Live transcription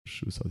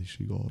Shiv Sadi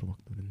Shri Gaur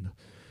Bhakta Vrinda.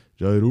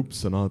 Jai Roop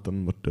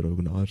Sanatan Bhatta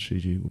Raghunath Shri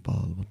Ji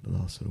Gopal Bhatta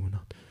Das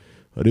Raghunath.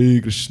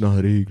 Hare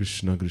Krishna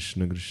Krishna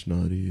Krishna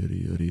Hare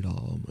Hare, Hare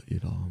Ram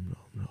Ram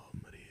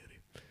Ram Hare Hare.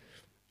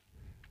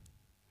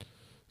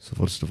 So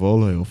first of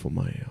all, I offer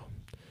my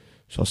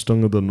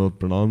Shastanga Dhanot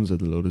pranams at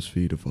the lotus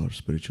feet of our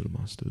spiritual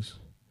masters.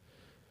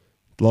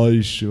 Tlai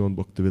Shriman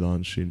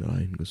Bhaktivedanta Shri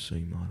Narayan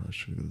Goswami Maharaj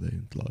Shri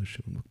Gurudev. Tlai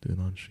Shriman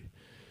Bhaktivedanta Shri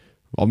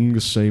Vaman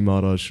Goswami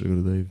Maharaj Shri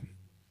Gurudev.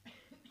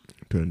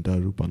 To the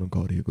entire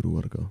Rupanakari Guru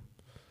Varga,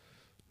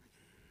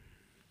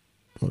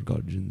 to our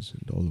guardians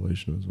and all the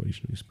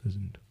Vaishnavas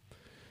present.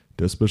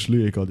 To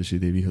especially Ekadashi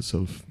Devi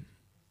herself,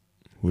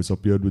 who has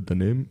appeared with the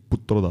name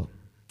Putrada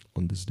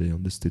on this day,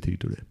 on this tithi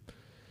today.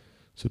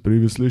 So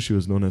previously she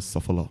was known as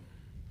Safala.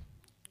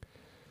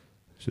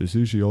 So you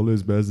see, she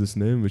always bears this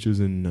name which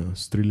is in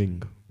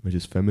Striling, which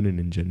is feminine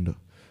in gender,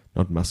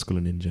 not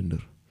masculine in gender.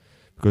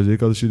 Because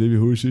Ekadashi Devi,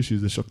 who is she? She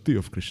is the Shakti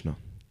of Krishna.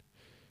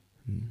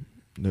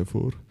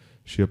 Therefore,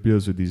 she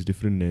appears with these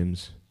different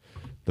names.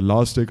 The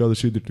last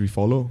Ekadashi that we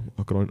follow,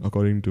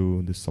 according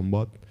to this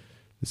Sambat,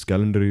 this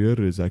calendar year,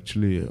 is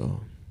actually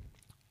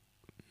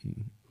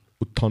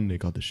Utthan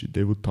Ekadashi,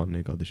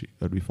 Devuttan Ekadashi,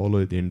 that we follow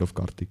at the end of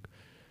Kartik.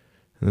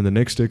 And then the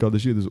next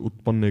Ekadashi, this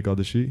Utpanna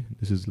Ekadashi,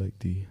 this is like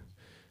the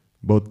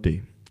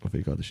birthday of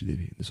Ekadashi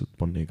Devi, this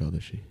Utpanna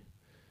Ekadashi.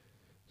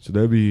 So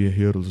there we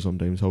hear also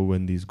sometimes how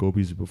when these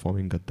gopis are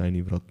performing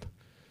Katyayani Vrat,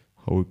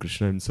 how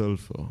Krishna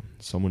himself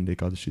summoned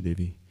Ekadashi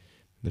Devi,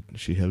 that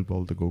she helped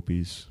all the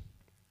gopis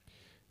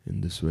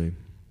in this way,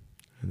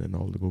 and then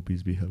all the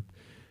gopis be helped.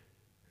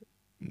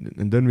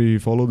 And then we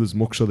follow this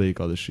Mokshada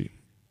Ekadashi.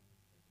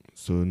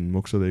 So in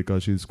Mokshada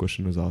Ekadashi, this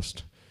question was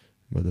asked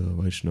by the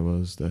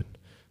Vaishnavas that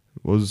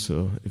was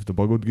if the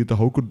Bhagavad Gita,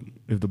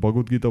 if the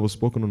Bhagavad Gita was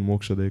spoken on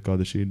Mokshada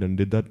Ekadashi, then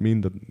did that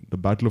mean that the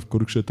battle of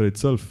Kurukshetra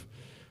itself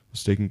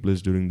was taking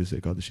place during this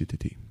Ekadashi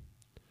Tithi?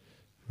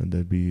 And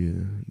there'd be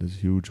this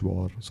huge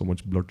war, so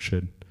much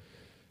bloodshed.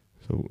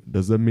 So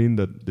does that mean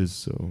that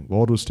this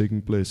war was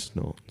taking place?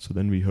 No. So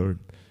then we heard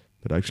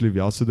that actually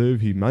Vyasadeva,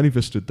 he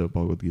manifested the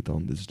Bhagavad Gita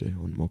on this day,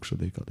 on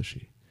Mokshada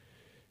Ekadashi.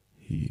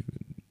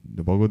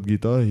 The Bhagavad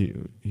Gita,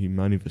 he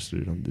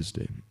manifested it on this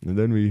day. And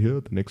then we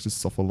hear, the next is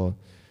Safala.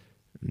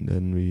 And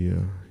then we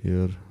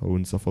hear how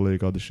in Safala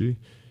Ekadashi,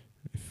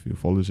 if you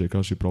follow this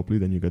Ekadashi properly,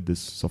 then you get this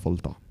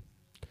Safalta,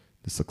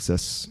 the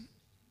success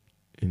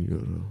in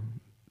your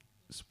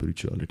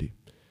spirituality.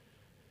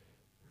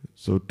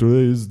 So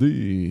today is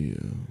the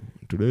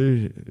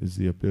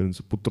appearance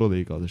of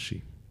Putrada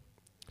Ekadashi.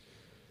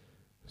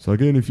 So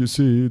again, if you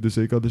see, this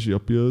Ekadashi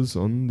appears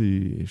on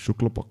the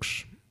Shukla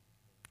Paksh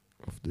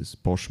of this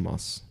Posh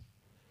Mass.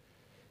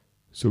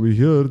 So we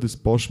hear this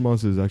Posh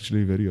Mass is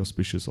actually very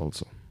auspicious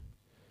also.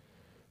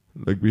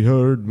 Like we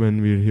heard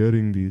when we were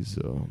hearing these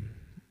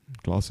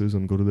classes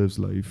on Gurudev's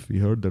life, we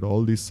heard that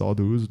all these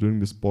sadhus during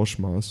this Posh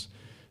Mass,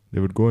 they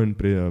would go and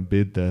pray,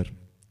 bathe there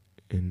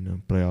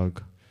in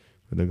Prayag,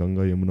 where the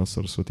Ganga, Yamuna,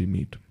 Saraswati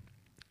meet.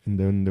 And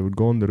then they would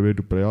go on their way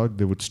to Prayag,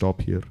 they would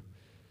stop here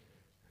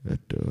at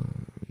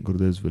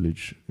Gurudev's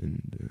village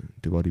in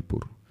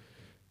Tiwaripur.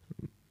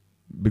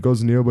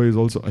 Because nearby is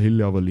also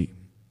Ahilyavali,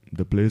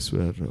 the place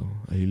where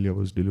Ahilya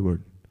was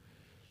delivered.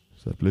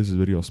 So that place is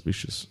very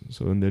auspicious.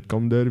 So when they'd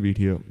come there, we'd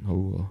hear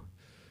how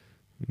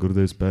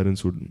Gurudev's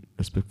parents would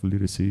respectfully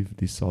receive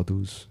these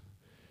sadhus.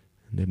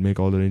 And they'd make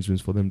all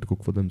arrangements for them to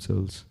cook for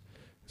themselves.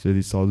 So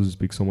these sadhus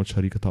speak so much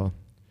Harikatha.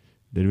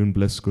 They'd even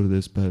bless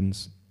Gurudev's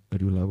parents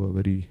that you'll have a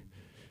very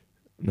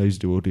nice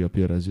devotee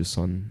appear as your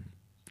son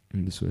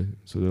in this way.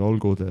 So they all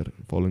go there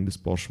following this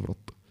Posh Vrat.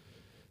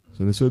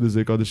 So in this way, this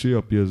Ekadashi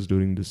appears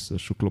during this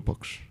Shukla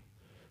Paksh,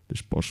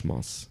 this Posh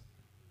Mass.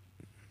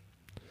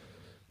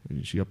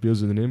 And she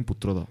appears in the name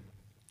Putrada.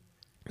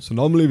 So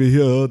normally we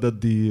hear that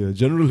the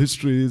general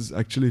history is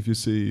actually, if you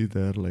see,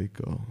 they're like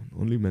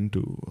only meant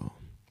to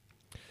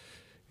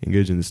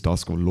engage in this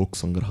task of Lok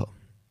Sangraha,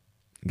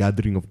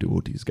 gathering of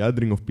devotees,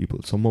 gathering of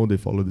people. Somehow they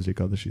follow this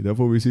Ekadashi.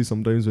 Therefore we see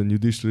sometimes when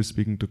Yudhishthira is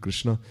speaking to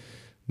Krishna,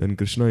 then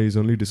Krishna is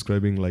only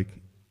describing like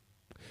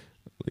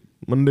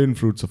mundane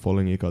fruits of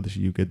following Ekadashi.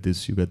 You get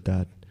this, you get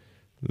that.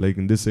 Like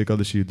in this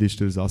Ekadashi,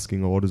 Yudhishthira is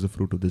asking, what is the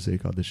fruit of this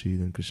Ekadashi?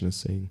 Then Krishna is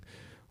saying,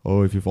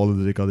 oh, if you follow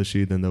this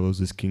Ekadashi, then there was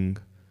this king.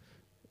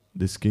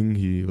 This king,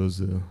 he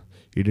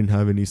didn't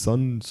have any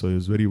son, so he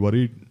was very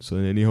worried. So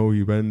anyhow,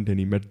 he went and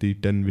he met the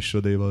 10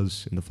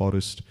 Vishwadevas in the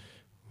forest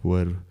who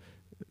were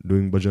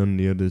doing bhajan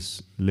near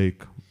this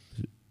lake,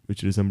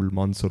 which resembled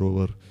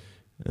Mansarovar.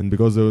 And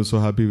because they were so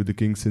happy with the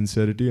king's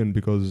sincerity, and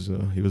because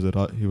he was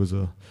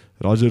a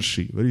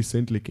Rajarshi, very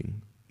saintly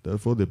king,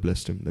 therefore they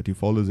blessed him that he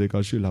follows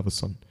Ekadashi, he'll have a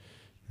son.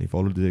 And he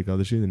followed the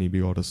Ekadashi, then he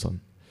begot a son.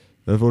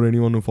 Therefore,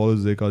 anyone who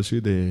follows the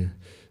Ekadashi,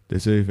 they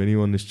say if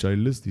anyone is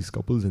childless, these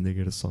couples, then they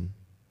get a son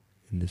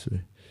in this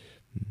way.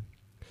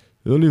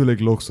 There's only like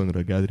Lok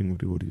Sangra, gathering of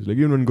devotees. Like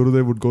even when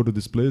Gurudev would go to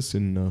this place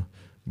in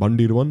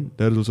Bandirvan,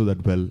 there's also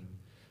that well.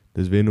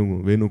 There's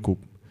Venu Koop.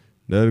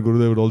 There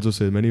Gurudev would also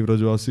say, many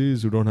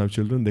Vrajavasis who don't have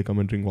children, they come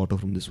and drink water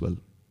from this well.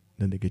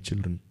 Then they get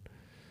children.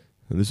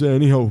 And this way,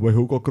 anyhow, by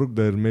hook or crook,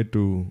 they're made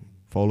to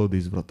follow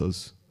these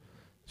vratas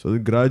So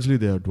then gradually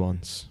they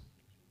advance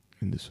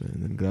in this way,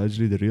 and then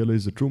gradually they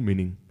realize the true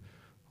meaning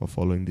of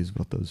following these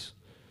vratas.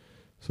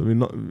 So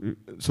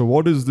so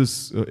what is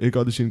this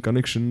Ekadashi in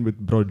connection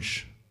with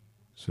Braj?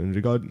 So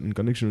in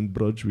connection with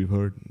Braj, we've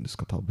heard this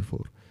katha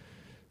before.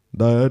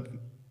 That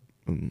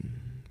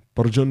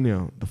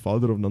Parjanya, the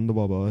father of Nanda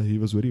Baba, he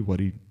was very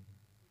worried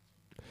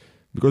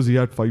because he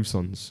had 5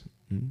 sons.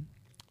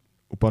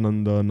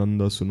 Upananda,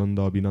 Nanda,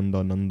 Sunanda,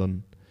 Abhinanda,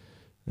 Nandan.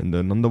 And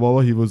then Nanda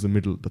Baba, he was the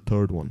middle, the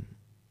third one.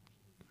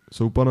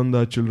 So Upananda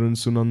had children,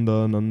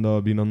 Sunanda,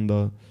 Nanda,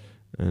 Abhinanda,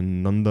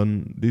 and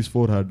Nandan. These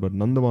 4 had, but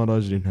Nanda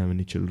Maharaj didn't have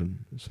any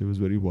children. So he was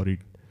very worried.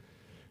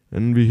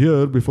 And we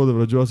hear before the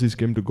Vrajavasis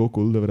came to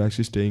Gokul, they were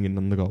actually staying in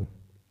Nandagaon.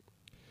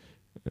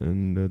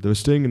 And they were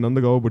staying in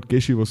Nandagaon, but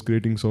Keshi was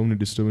creating so many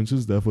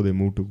disturbances, therefore they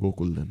moved to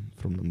Gokul then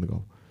from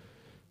Nandagaon.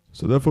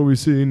 So therefore we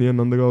see near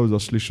Nandagaon is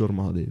Ashlishwar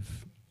Mahadev.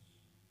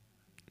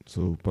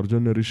 So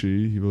Parjanya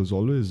Rishi, he was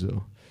always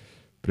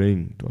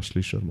praying to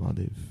Ashlishwar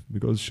Mahadev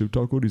because Shiv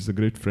Thakur is the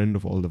great friend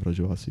of all the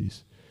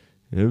Vrajavasis.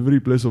 In every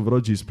place of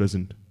Vraj he is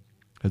present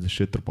as a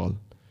Kshetrapal.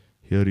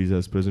 Here he is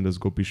as present as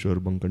Gopishwar,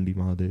 Bankandi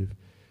Mahadev,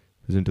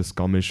 present as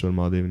Kameshwar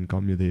Mahadev in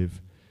Kamyadev,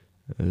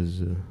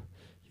 as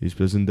he is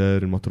present there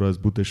in Mathura as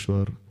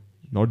Bhuteshwar,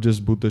 not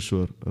just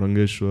Bhuteshwar,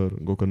 Rangeshwar,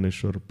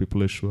 Gokarneshwar,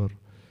 Pipuleshwar,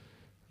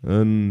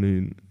 and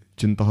in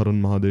Chintaharan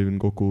Mahadev in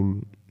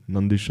Gokul,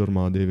 Nandishwar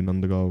Mahadev in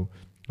Nandagaon,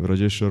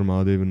 Vrajeshwar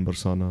Mahadev in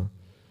Barsana.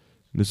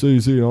 So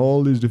you see, in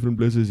all these different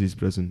places he is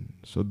present.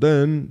 So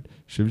then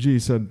Shivji, he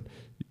said,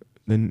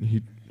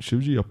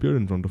 Shivji appeared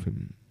in front of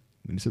him.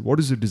 And he said, what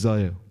is your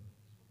desire?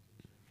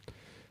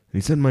 And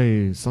he said,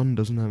 my son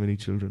doesn't have any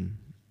children.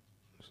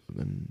 So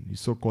then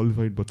he's so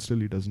qualified, but still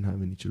he doesn't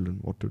have any children.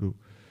 What to do?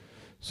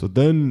 So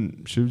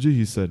then Shivji,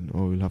 he said,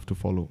 we'll have to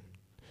follow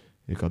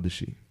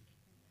Ekadashi.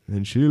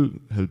 And she'll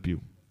help you.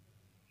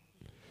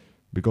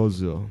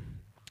 Because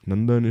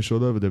Nanda and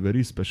Yashoda, they're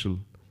very special.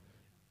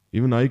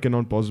 Even I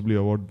cannot possibly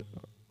award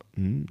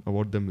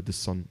them with this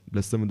son,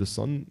 bless them with the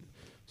son.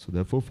 So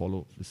therefore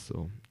follow this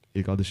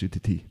Ekadashi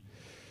Tithi.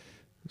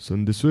 So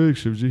in this way,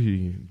 Shivji,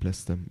 he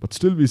blessed them. But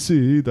still we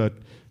see that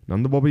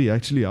Nanda Baba, he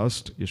actually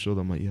asked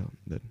Yashoda Maiya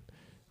that,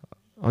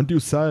 aren't you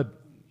sad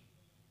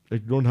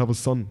that you don't have a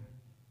son?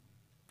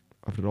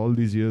 After all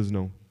these years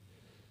now,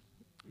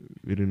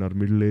 we're in our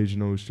middle age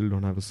now, we still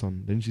don't have a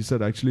son. Then she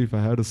said, actually if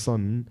I had a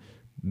son,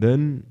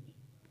 then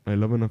my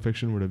love and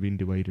affection would have been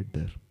divided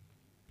there.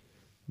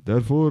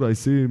 Therefore, I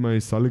say my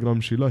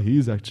Saligram Shila, he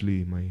is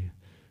actually my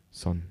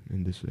son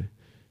in this way.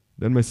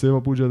 Then my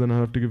Seva Puja, then I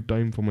have to give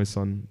time for my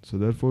son. So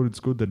therefore, it's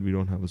good that we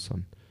don't have a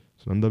son.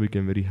 So Nanda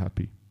became very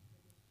happy.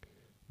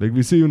 Like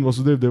we see in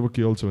Vasudev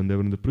Devaki also, when they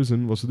were in the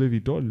prison, Vasudev,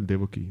 he told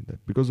Devaki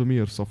that because of me,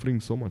 you're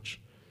suffering so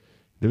much.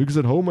 Devaki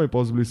said, how am I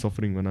possibly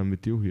suffering when I'm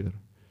with you here?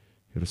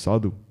 You're a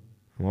sadhu.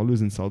 I'm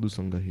always in sadhu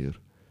sangha here.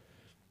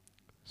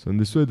 So in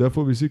this way,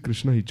 therefore, we see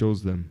Krishna, he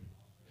chose them.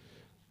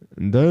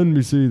 And then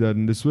we see that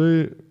in this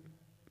way,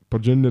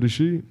 Parjanya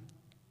Rishi,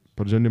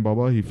 Parjanya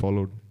Baba, he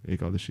followed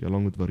Ekadashi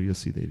along with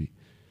Varyasi Devi.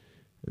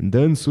 And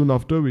then soon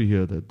after we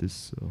hear that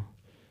this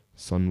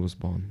son was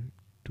born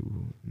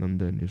to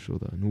Nanda and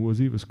Yashoda. And who was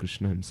he? It was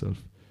Krishna himself.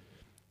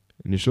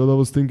 And Yashoda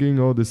was thinking,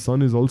 this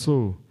son is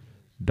also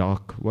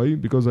dark. Why?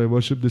 Because I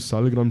worship this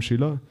Saligram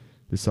Shila.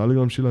 This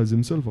Saligram Shila has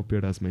himself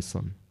appeared as my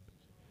son.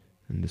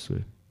 In this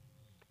way.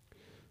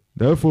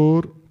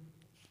 Therefore,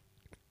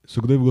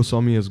 Sukadeva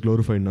Goswami has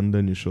glorified Nanda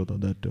and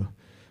Yashoda that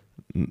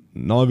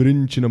Na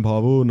virinchina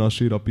bhavo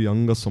nashirapi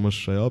anga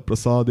samashaya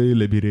prasade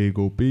lebire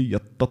gopi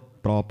yattat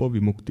prapa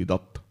vimukti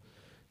dat.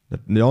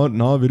 That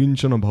na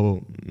virinchana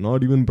bhavo,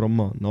 not even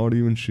Brahma, not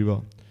even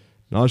Shiva,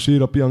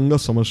 nashirapi anga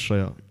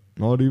samashaya,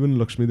 not even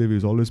Lakshmi Devi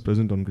is always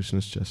present on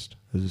Krishna's chest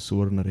as a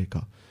Suvarna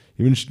Rekha.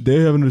 Even they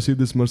haven't received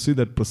this mercy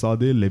that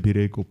prasade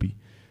lebire gopi,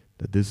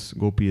 that this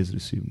gopi has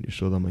received,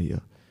 Yashoda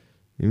Maiya.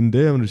 Even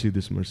they haven't received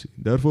this mercy.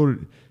 Therefore,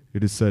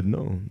 it is said,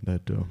 no,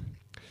 that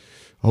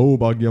Hau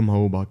bhagyam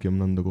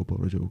Nanda Gopa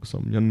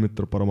Vrajavaksam Yan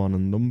Mitra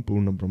Paramanandam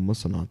Purna Brahma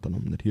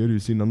Sanatanam. That here you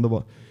see in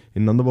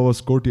Nanda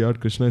Baba's courtyard,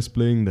 Krishna is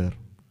playing there.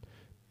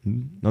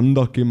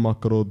 Nanda Kim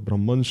Makarod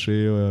Brahman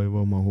Shreya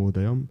Eva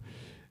Mahodayam.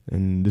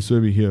 And this way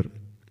we hear.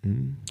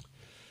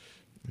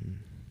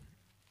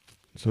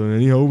 So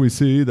anyhow we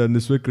see that in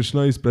this way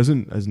Krishna is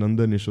present as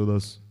Nanda and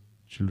Yashoda's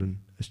children,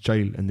 as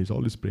child, and he's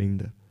always playing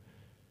there.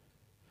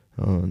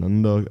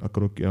 Nanda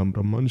Akarokyam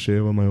Brahman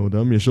Sheva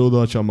Mayodam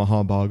Yashoda Cha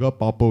Mahabhaga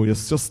Papo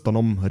Yasya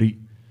Stanam Hari.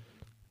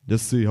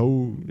 Just see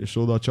how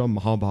Yashoda Cha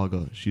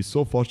Mahabhaga, she's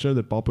so fortunate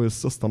that Papa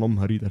Yasya Stanam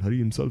Hari, that Hari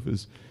himself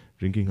is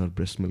drinking her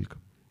breast milk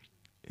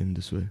in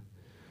this way.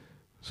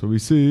 So we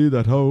see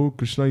that how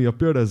Krishna, he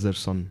appeared as their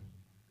son.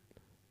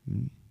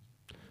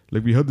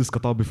 Like we heard this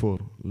katha before,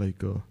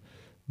 like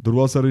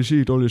Durvasa Rishi,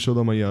 he told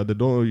Yashoda Maiya that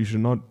you should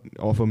not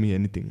offer me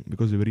anything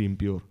because you're very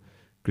impure.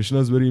 Krishna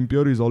is very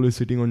impure, he's always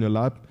sitting on your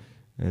lap.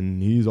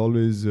 And he's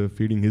always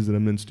feeding his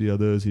remnants to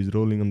others. He's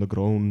rolling on the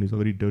ground. He's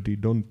very dirty.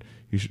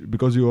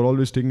 Because you are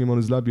always taking him on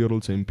his lap, you are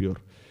also impure.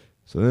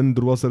 So then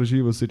Durvasa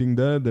Rishi was sitting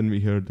there. Then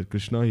we heard that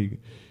Krishna,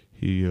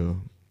 he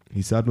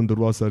He sat on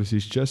Durvasa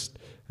Rishi's chest,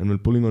 and while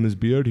pulling on his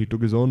beard, he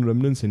took his own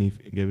remnants and he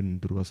gave it in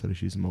Durvasa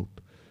Rishi's mouth.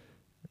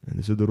 And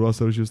they said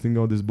Durvasa Rishi was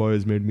thinking, oh, this boy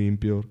has made me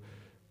impure.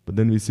 But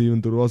then we see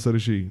even Durvasa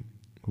Rishi,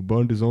 who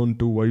burnt his own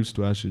 2 wives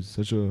to ashes,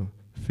 such a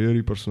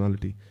fiery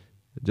personality.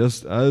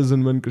 Just as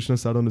and when Krishna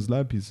sat on his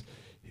lap, his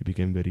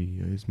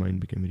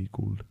mind became very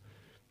cooled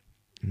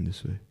in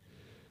this way.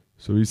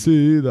 So we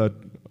see that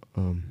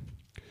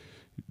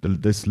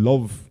this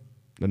love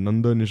that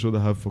Nanda and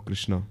Yashoda have for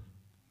Krishna,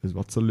 this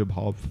Vatsalya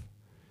Bhav,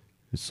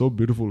 is so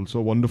beautiful,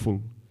 so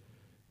wonderful.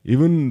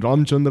 Even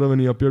Ramchandra, when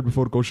he appeared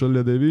before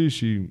Kaushalya Devi,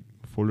 she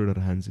folded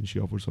her hands and she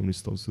offered so many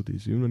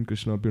stavstutis. Even when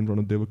Krishna appeared in front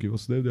of Devaki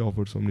Vasudeva, they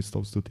offered so many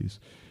stavstutis.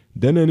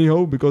 Then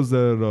anyhow, because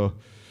their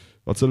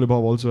Vatsalya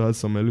Bhav also has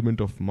some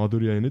element of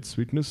Madhurya in its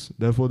sweetness,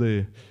 therefore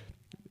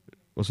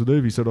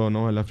Vasudeva, he said, oh,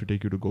 now I'll have to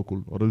take you to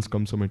Gokul, or else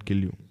Kamsa might kill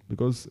you.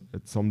 Because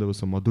at some there was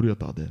some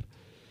Madhuryata there.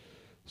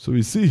 So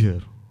we see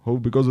here how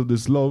because of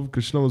this love,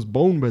 Krishna was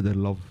bound by their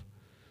love.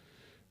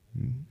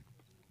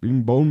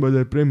 Being bound by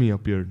their prem, he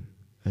appeared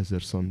as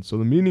their son. So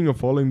the meaning of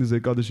following this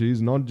Ekadashi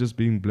is not just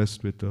being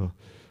blessed with a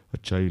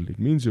child. It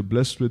means you're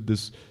blessed with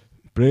this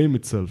prem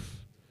itself.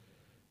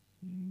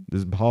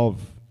 This bhav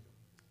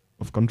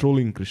of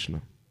controlling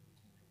Krishna.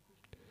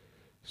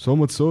 So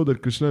much so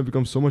that Krishna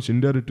becomes so much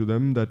indebted to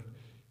them that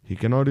he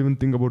cannot even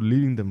think about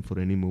leaving them for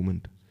any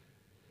moment.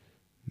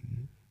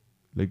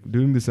 Like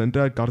during this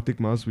entire Kartik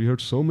Mass, we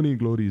heard so many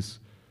glories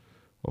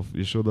of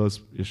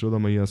Yashoda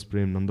Maiya's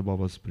prem, Nanda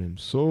Baba's prem.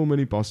 So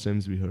many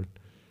pastimes we heard.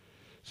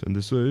 So in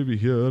this way, we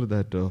hear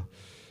that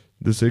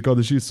this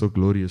Ekadashi is so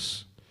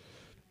glorious.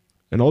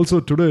 And also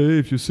today,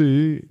 if you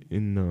see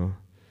in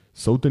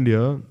South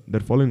India,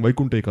 they're following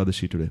Vaikuntha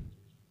Ekadashi today,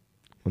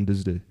 on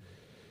this day.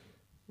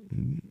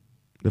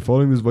 They're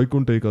following this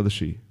Vaikuntha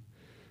Ekadashi,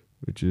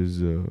 which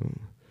is,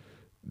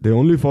 they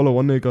only follow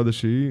one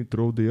Ekadashi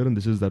throughout the year, and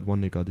this is that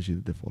one Ekadashi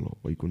that they follow,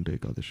 Vaikuntha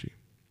Ekadashi.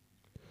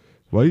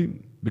 Why?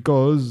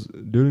 Because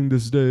during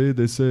this day,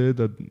 they say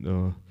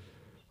that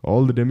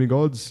all the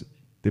demigods,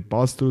 they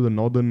pass through the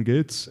northern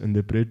gates and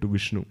they pray to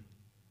Vishnu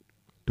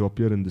to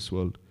appear in this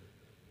world.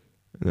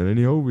 And then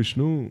anyhow,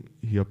 Vishnu,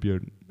 he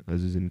appeared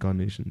as his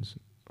incarnations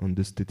on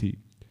this tithi.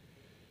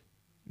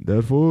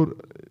 Therefore,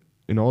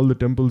 in all the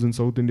temples in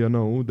South India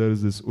now, there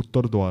is this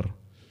Uttar Dwar,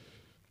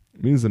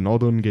 means the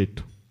northern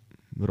gate,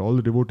 where all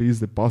the devotees,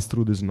 they pass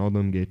through this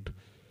northern gate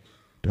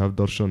to have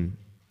darshan.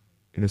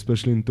 And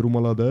especially in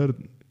Tirumala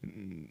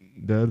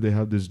there they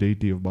have this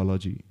deity of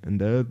Balaji.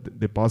 And there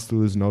they pass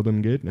through this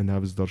northern gate and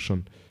have his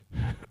darshan.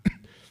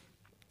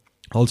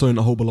 Also in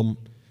Ahobalam,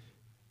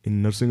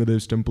 in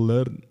Nrsingadev's temple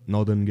there,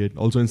 northern gate.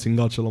 Also in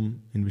Singhachalam,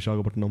 in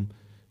Visakhapatnam,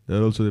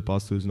 there also they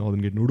pass through this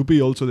northern gate. In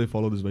Udupi also they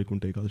follow this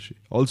Vaikuntha Ekadashi.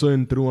 Also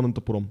in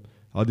Thiruvananthapuram,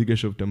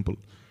 Adikeshav temple.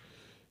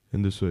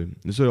 In this way.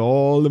 This way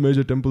all the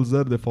major temples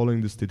there, they're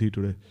following this tithi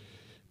today.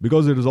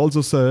 Because it is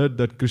also said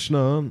that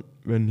Krishna,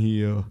 when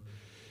he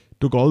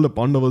took all the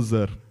Pandavas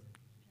there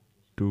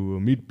to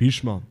meet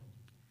Bhishma,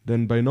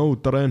 then by now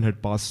Uttarayan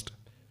had passed.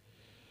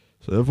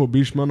 So therefore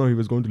Bhishma, now he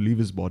was going to leave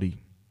his body.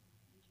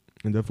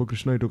 And therefore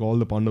Krishna, he took all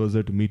the Pandavas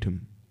there to meet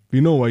him. We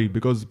know why.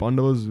 Because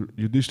Pandavas,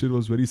 Yudhishthira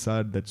was very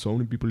sad that so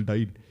many people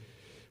died.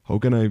 How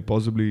can I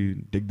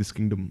possibly take this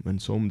kingdom?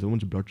 And so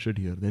much bloodshed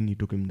here. Then he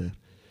took him there.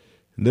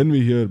 And then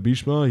we hear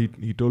Bhishma,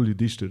 he told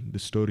Yudhishthira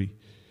this story.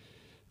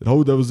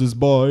 How there was this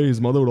boy,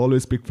 his mother would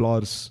always pick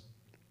flowers.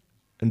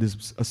 And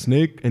a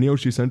snake, anyhow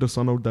she sent her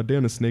son out that day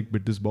and a snake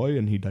bit this boy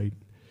and he died.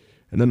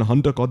 And then a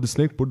hunter caught the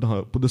snake, put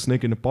the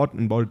snake in a pot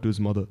and brought it to his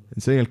mother.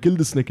 And saying, I'll kill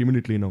this snake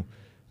immediately now.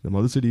 The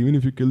mother said, even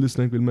if you kill this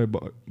snake, will my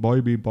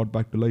boy be brought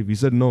back to life? He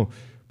said, no.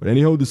 But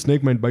anyhow, the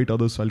snake might bite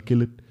others, so I'll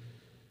kill it.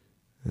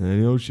 And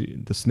anyhow,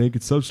 the snake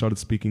itself started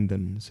speaking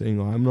then, saying,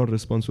 oh, I'm not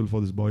responsible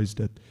for this boy's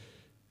death.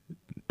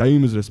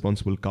 Time is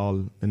responsible,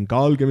 Kal. And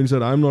Kal came and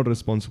said, I'm not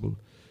responsible.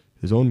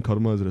 His own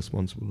karma is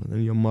responsible. And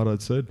then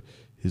Yammaraj said,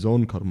 his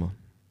own karma.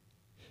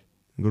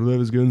 Gurudev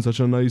has given such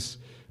a nice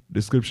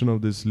description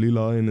of this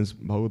Leela in his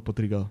Bhagavad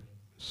Patrika.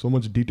 So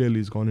much detail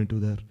he's gone into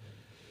there.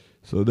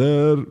 So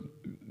there,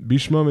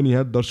 Bhishma, when he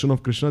had darshan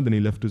of Krishna, then he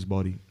left his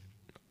body.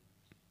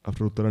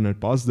 After Uttarayan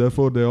had passed,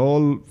 therefore they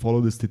all follow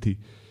this tithi.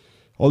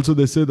 Also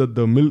they say that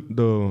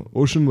the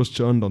ocean was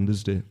churned on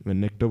this day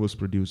when nectar was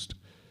produced.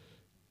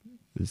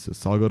 This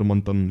Sagar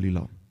Mantan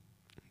Leela.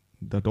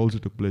 That also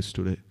took place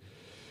today.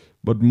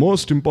 But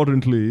most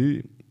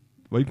importantly,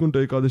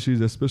 Vaikuntha Ekadashi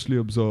is especially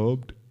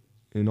observed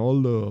in all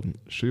the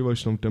Sri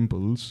Vaishnava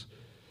temples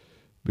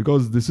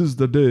because this is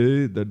the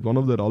day that one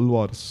of their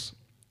alvars,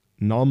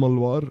 Nam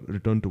Alvar,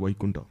 returned to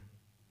Vaikuntha.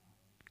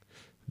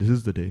 This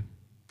is the day.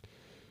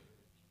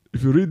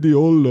 If you read the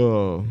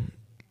old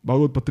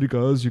Bhagavad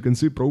Patrikas, you can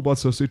see Prabhupada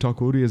Saraswati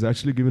Thakur has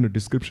actually given a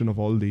description of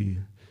all the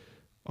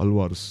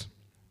alvars.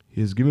 He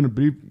has given a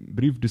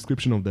brief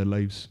description of their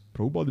lives.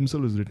 Prabhupada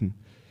himself has written.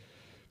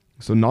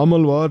 So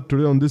Namalvar,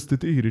 today on this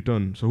tithi, he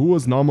returned. So who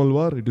was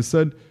Namalvar? It is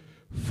said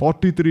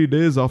 43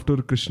 days after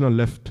Krishna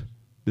left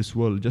this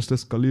world, just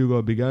as Kali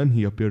Yuga began,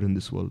 he appeared in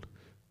this world.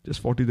 Just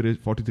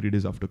 43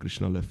 days after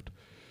Krishna left.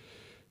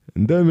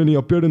 And then when he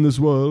appeared in this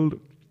world,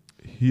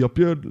 he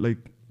appeared like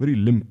very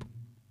limp.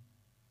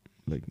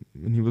 Like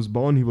when he was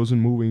born, he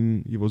wasn't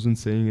moving, he wasn't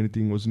saying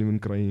anything, wasn't even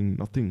crying,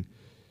 nothing.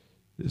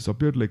 He just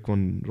appeared like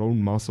one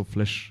round mass of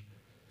flesh.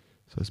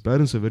 So his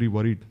parents were very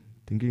worried,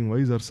 thinking, why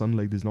is our son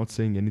like this, not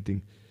saying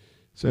anything?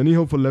 So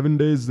anyhow, for 11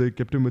 days, they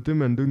kept him with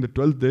him, and during the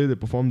 12th day, they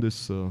performed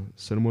this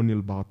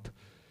ceremonial bath.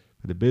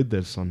 They bathed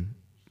their son.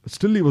 But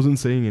still, he wasn't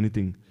saying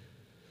anything.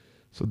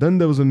 So then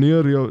there was a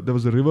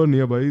river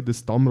nearby,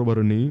 this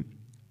Tamrabarani,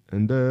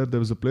 and there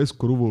was a place,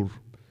 Kuruvur,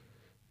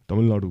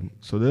 Tamil Nadu.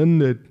 So then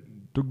they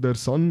took their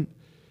son,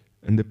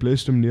 and they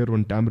placed him near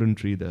one tamarind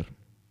tree there.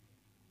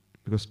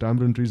 Because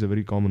tamarind trees are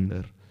very common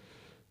there.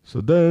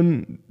 So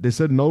then they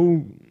said,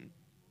 now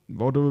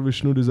whatever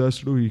Vishnu desires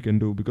to do, he can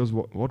do. Because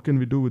what can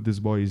we do with this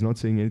boy? He's not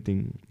saying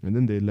anything. And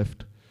then they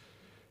left.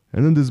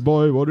 And then this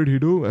boy, what did he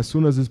do? As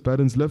soon as his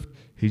parents left,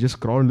 he just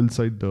crawled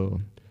inside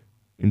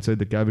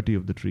the cavity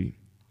of the tree.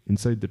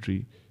 Inside the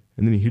tree.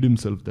 And then he hid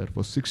himself there.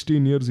 For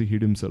 16 years, he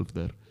hid himself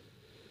there.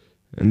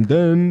 And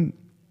then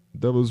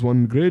there was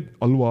one great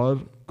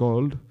Alwar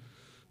called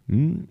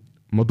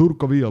Madhur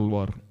Kavi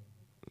Alwar.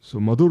 So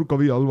Madhur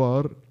Kavi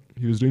Alwar,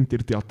 he was doing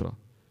Tirthyatra.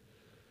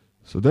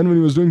 So then when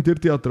he was doing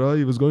Tirthyatra,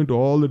 he was going to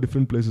all the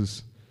different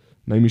places.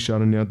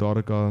 Naimisharanya,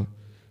 Dwaraka,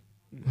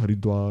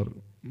 Haridwar,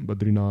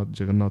 Badrinath,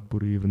 Jagannath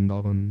Puri,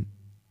 Vrindavan.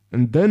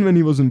 And then when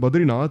he was in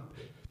Badrinath,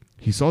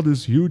 he saw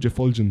this huge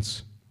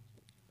effulgence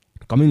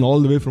coming all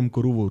the way from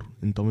Kuruvur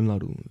in Tamil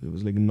Nadu. It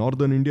was like in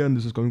northern India, and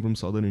this is coming from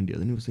southern India.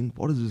 Then he was saying,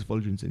 what is this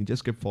effulgence? And he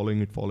just kept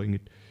following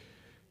it.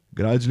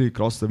 Gradually he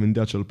crossed the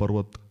Vindhyachal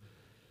Parvat.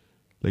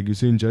 Like you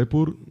see in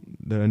Jaipur,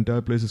 the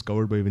entire place is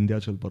covered by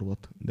Vindhyachal Parvat.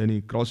 Then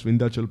he crossed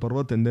Vindhyachal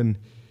Parvat, and then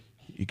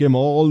he came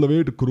all the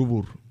way to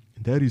Kuruvur.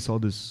 There he saw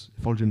this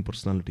effulgent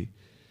personality.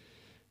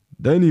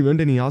 Then he went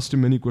and he asked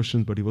him many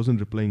questions, but he wasn't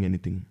replying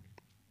anything.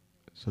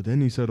 So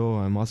then he said, oh,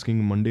 I'm asking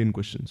him mundane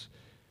questions.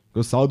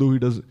 Because Sadhu,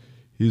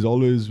 he's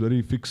always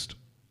very fixed.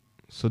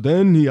 So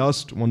then he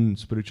asked one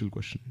spiritual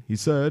question. He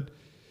said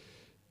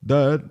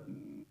that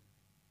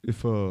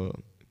if a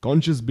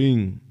conscious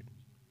being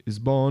is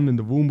born in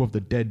the womb of the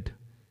dead,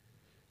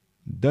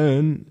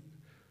 then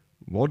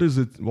what does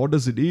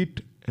it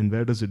eat and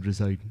where does it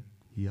reside?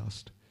 He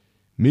asked.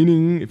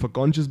 Meaning, if a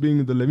conscious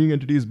being, the living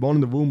entity, is born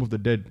in the womb of the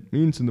dead,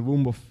 means in the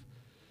womb of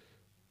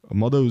a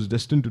mother who is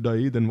destined to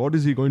die, then what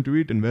is he going to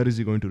eat and where is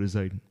he going to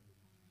reside?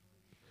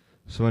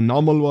 So when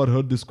Namalwar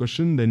heard this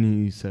question, then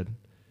he said,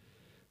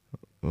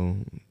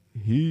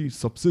 he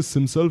subsists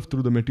himself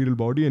through the material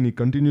body and he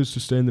continues to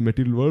stay in the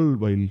material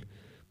world while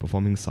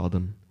performing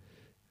sadhana.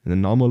 And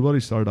then Namalwar, he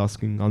started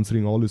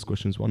answering all his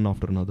questions one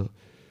after another.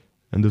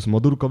 And this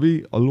Madhur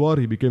Kavi Alwar,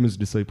 he became his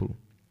disciple.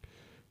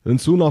 Then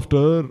soon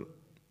after,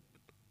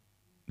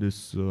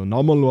 this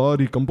Namalwar,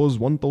 he composed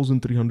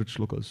 1,300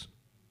 shlokas,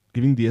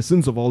 giving the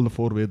essence of all the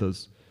four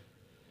Vedas.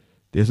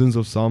 The essence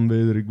of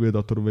Samved, Rigved,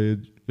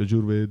 Atharved,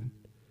 Yajurved.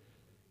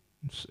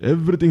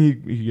 Everything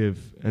he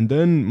gave. And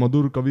then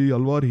Madhur Kavi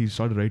Alwar, he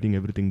started writing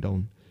everything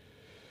down.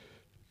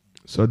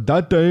 So at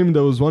that time,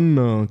 there was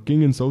one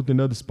king in South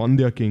India, this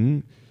Pandya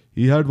king.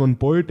 He had one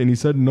poet and he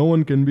said, no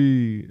one can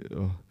be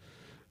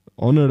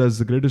honored as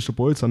the greatest of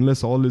poets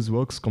unless all his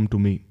works come to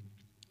me.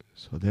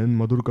 So then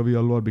Madhur Kavi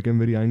Alwar became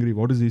very angry.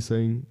 What is he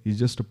saying? He's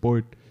just a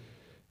poet.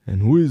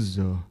 And who is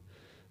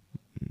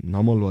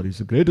Namalwar? He's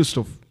the greatest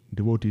of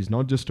devotees,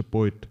 not just a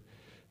poet.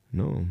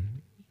 No.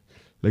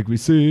 Like we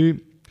say,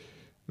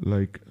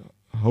 like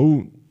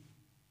how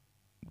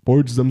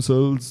poets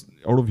themselves,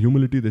 out of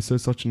humility, they say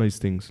such nice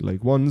things.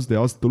 Like once they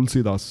asked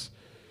Tulsidas,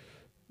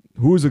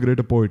 who is a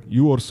greater poet,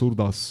 you or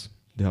Surdas?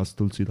 They asked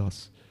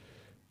Tulsidas.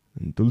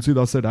 And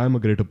Tulsidas said, I am a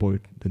greater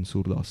poet than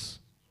Surdas.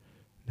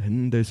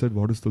 Then they said,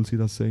 what is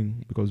Tulsidas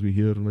saying? Because we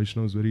hear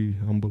Vaishnava is very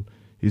humble.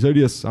 He said,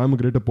 yes, I am a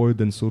greater poet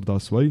than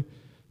Surdas. Why?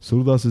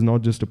 Surdas is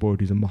not just a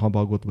poet, he's a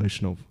Mahabhagavat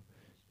Vaishnava.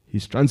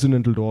 He's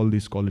transcendental to all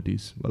these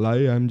qualities. Well, I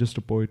am just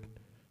a poet,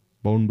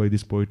 bound by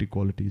these poetic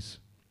qualities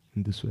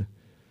in this way.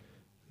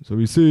 So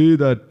we see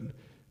that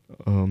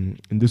in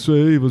this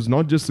way, he was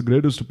not just the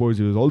greatest of poets,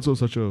 he was also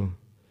such a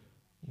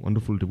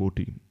wonderful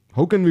devotee.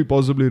 How can we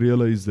possibly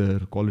realize their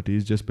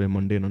qualities just by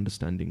mundane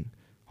understanding?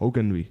 How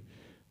can we?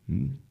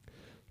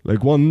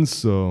 Like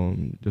once,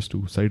 just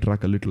to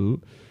sidetrack a little,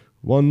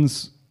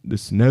 once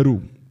this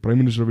Nehru, Prime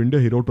Minister of India,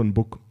 he wrote one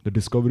book, The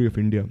Discovery of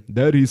India.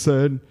 There he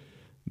said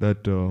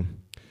that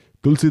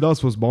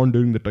Tulsidas was born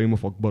during the time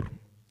of Akbar.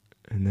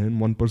 And then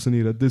one person,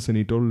 he read this and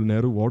he told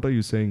Nehru, what are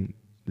you saying?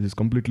 This is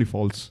completely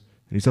false.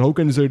 And he said, how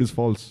can you say it is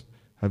false?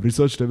 I've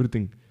researched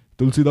everything.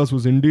 Tulsidas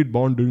was indeed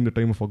born during the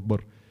time of Akbar.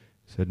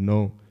 He said,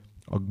 no,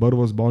 Akbar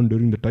was born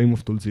during the time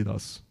of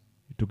Tulsidas.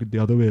 He took it the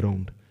other way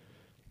around.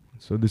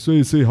 So this way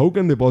you say, how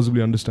can they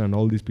possibly understand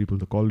all these people,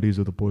 the qualities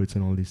of the poets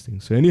and all these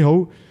things? So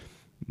anyhow,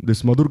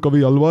 this Madhur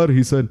Kavi Alwar,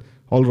 he said,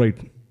 all right.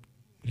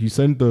 He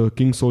sent the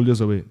king's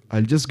soldiers away.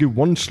 I'll just give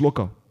one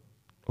shloka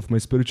of my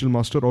spiritual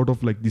master out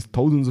of like these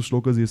thousands of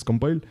shlokas he has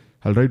compiled.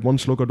 I'll write one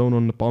shloka down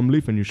on a palm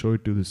leaf and you show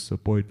it to this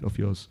poet of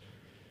yours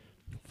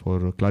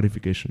for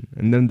clarification.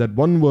 And then that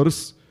one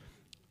verse,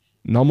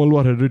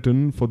 Namalwar had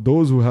written, for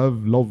those who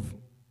have love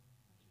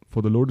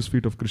for the lotus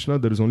feet of Krishna,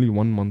 there is only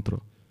one mantra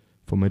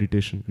for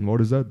meditation. And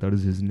what is that? That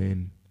is his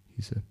name,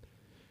 he said.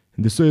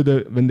 And this way,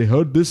 when they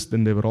heard this,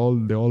 then they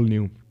all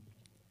knew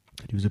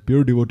that he was a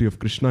pure devotee of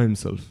Krishna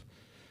himself,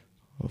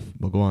 of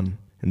Bhagavan.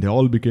 And they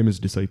all became his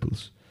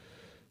disciples.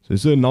 So he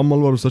said,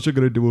 Namalwar was such a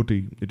great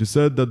devotee. It is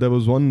said that there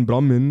was one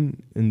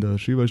Brahmin in the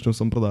Sri Vaishnava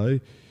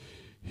Sampradaya.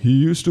 He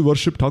used to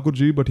worship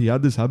Thakurji, but he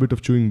had this habit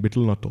of chewing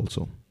betel nut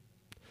also.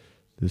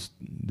 In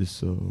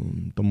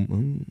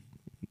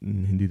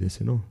Hindi they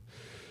say, no?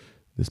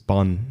 This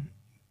pan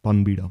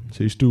bida. So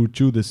he used to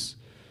chew this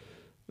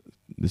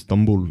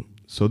tambul.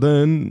 So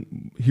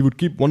then he would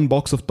keep one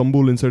box of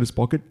tambul inside his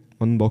pocket,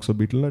 one box of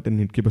betel nut, and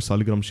he'd keep a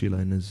Saligram Shila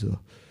in his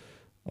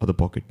other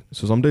pocket.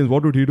 So sometimes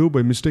what would he do?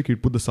 By mistake,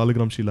 he'd put the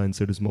Saligram Shila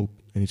inside his mouth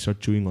and he'd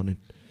start chewing on it.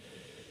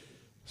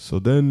 So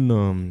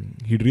then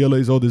he'd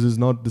realize, oh, this is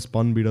not this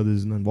pan bida, this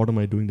is not, what am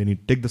I doing? Then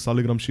he'd take the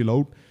Saligram Shila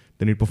out,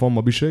 then he'd perform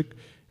Abhishek,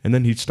 and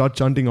then he'd start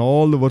chanting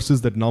all the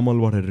verses that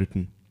Namalwar had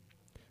written.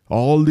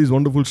 All these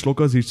wonderful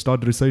shlokas he'd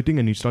start reciting,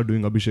 and he'd start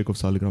doing Abhishek of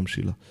Saligram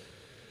Shila.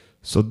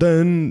 So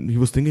then he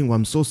was thinking, well,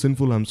 I'm so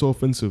sinful, I'm so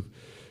offensive.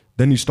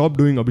 Then he stopped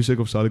doing Abhishek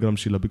of Saligram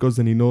Shila, because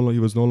then he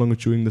was no longer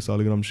chewing the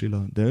Saligram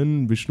Shila.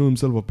 Then Vishnu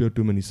himself appeared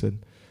to him and he said,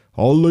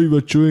 although you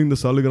were chewing the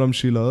Saligram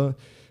Shila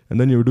and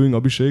then you were doing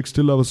Abhishek,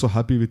 still I was so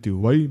happy with you.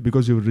 Why?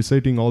 Because you were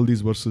reciting all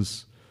these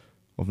verses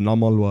of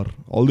Namalwar,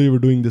 although you were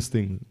doing this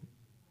thing.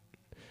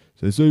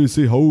 So you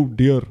see how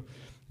dear.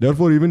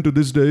 Therefore, even to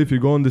this day, if you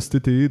go on this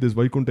Tithi, this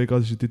Vaikuntha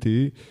Ekadashi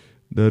Tithi,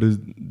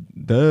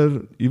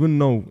 even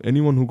now,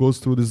 anyone who goes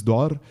through this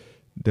Dwar,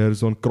 there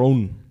is one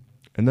crown.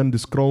 And then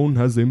this crown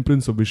has the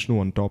imprints of Vishnu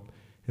on top.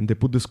 And they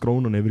put this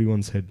crown on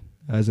everyone's head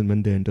as and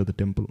when they enter the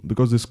temple.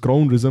 Because this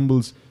crown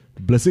resembles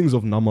the blessings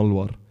of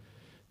Namalwar.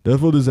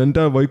 Therefore, this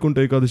entire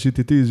Vaikuntha Ekadashi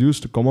Tithi is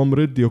used to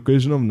commemorate the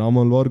occasion of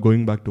Namalwar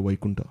going back to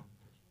Vaikuntha.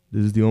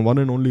 This is the one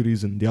and only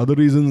reason. The other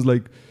reasons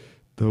like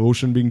the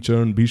ocean being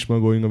churned, Bhishma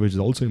going away, which is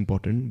also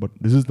important. But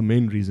this is the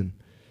main reason.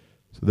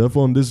 So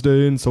therefore, on this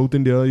day in South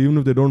India, even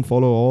if they don't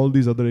follow all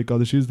these other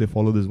Ekadashis, they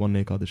follow this one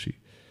Ekadashi.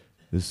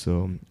 This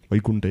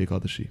Vaikuntha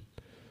Ekadashi.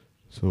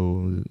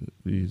 So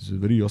it's a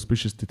very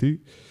auspicious Tithi.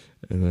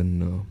 And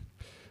then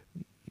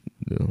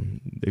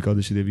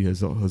Ekadashi Devi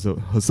has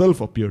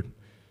herself appeared.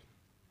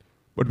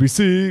 But we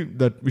see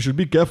that we should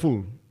be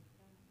careful.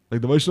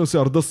 Like the Vaishnavas say,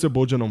 Ardhasya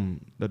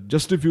Bhojanam. That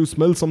just if you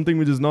smell something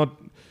which is not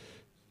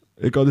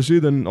Ekadashi,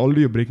 then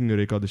already you're breaking your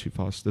Ekadashi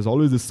fast. There's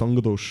always this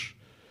Sangadosh.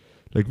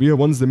 Like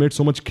they made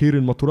so much kheer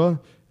in Mathura,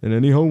 and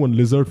anyhow one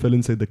lizard fell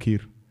inside the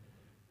kheer.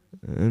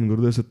 And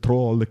Gurudev said, throw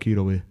all the kheer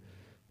away.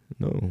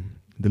 No.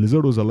 The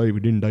lizard was alive, he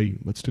didn't die.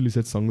 But still he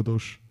said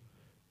Sangadosh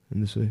in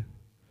this way.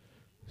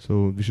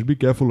 So we should be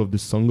careful of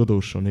this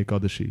Sangadosh on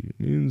Ekadashi. It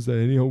means that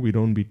anyhow we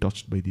don't be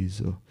touched by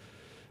these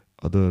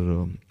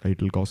other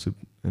idle gossip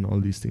and all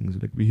these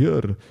things. Like we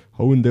hear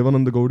how in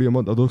Devananda Gaudiya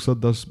Math, Adoksat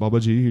Das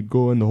Babaji, he'd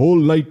go and the whole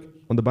night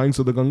on the banks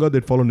of the Ganga,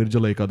 they'd follow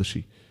Nirjala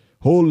Ekadashi.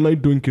 Whole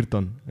night doing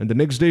kirtan. And the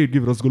next day he'd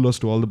give rasgullas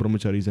to all the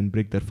brahmacharis and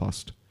break their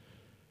fast.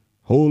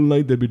 Whole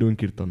night they'd be doing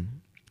kirtan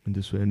in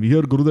this way. And we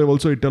hear Gurudev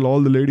also, he'd tell all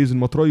the ladies in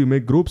Mathura, you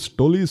make groups,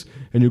 tolis,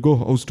 and you go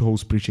house to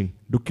house preaching.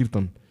 Do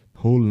kirtan.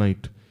 Whole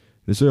night.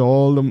 They say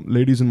all the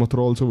ladies in Mathura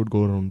also would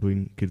go around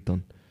doing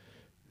kirtan.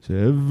 So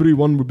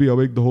everyone would be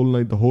awake the whole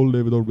night, the whole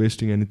day without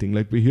wasting anything.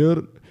 Like we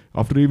hear,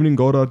 after evening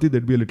Gaur Aarti,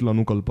 there'd be a little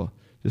Anukalpa.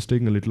 Just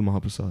taking a little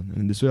Mahaprasad.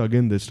 And this way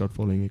again they start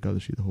following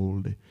Ekadashi the whole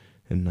day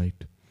and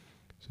night.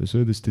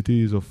 So this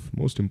Tithi is of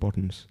most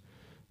importance.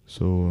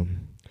 So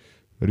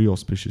very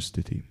auspicious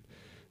Tithi.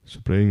 So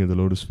praying at the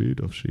lotus feet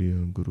of Sri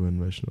Guru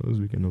and Vaishnavas,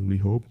 we can only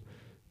hope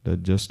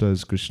that just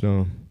as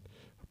Krishna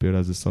appeared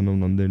as the son of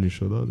Nanda and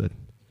Yashoda, that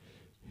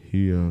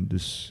he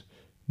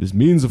this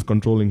means of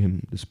controlling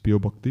him, this pure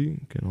bhakti,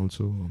 can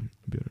also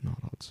appear in our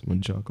hearts.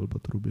 Vancha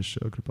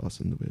kalpatarubhyascha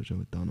kripasindhubhyascha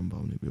vidhanam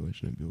bhavnebhyo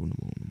vaishnavibhyo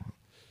namo namaha.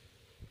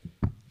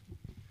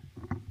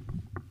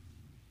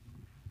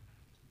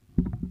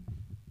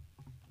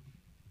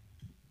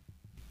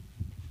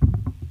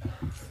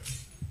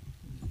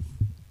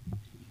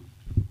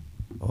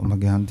 Om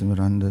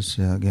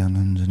Agyantimirandasya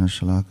Gyananjana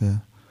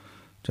Shalakaya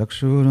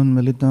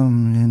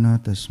Chakshurunmilitam Yena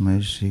Tasmai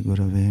Shri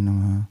Gurave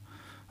Namaha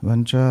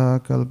Vancha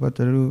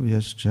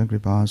Kalpatarubhyascha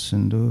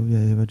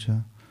Kripasindhubhya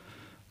Vacha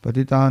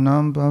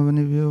Patitanam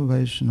Pavanibhyo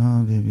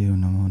Vaishnavibhyo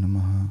Namo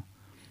Namaha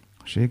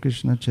Shri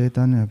Krishna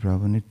Chaitanya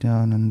Prabhu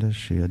Nityananda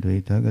Shri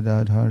Advaita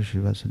Gadadhar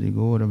Shivasadi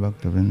Gaura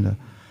Bhaktavinda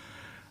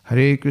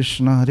Hare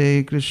Krishna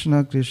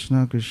Krishna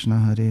Krishna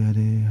Hare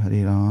Hare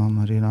Hare Ram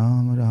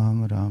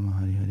Ram Ram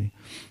Hare Hare.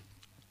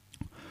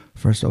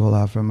 First of all,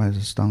 I offer my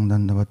Astang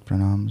Dandavat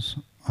Pranams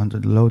unto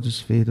the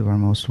lotus feet of our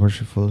most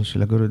worshipful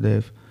Srila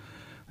Gurudev,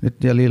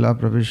 Nitya Leela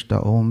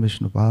Pravishta Om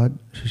Vishnupad,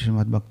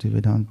 Srimad Bhakti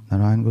Vedanta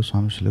Narayan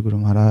Goswami Srila Guru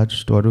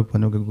Maharaj, Swarup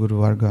Anuga Guru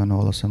Varga, and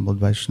all assembled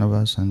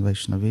Vaishnavas and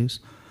Vaishnavis.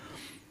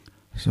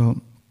 So,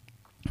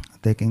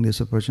 taking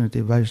this opportunity,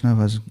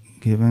 Vaishnava has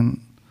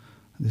given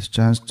this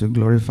chance to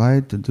glorify,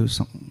 to do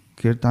some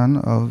kirtan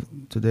of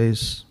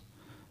today's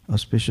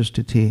auspicious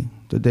Tithi.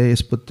 Today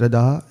is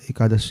Putradaha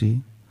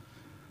Ekadashi.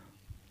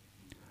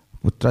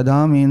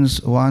 Putrada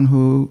means one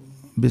who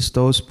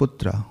bestows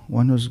putra,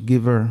 one who's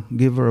giver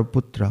of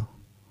putra.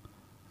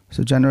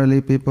 So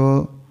generally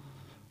people,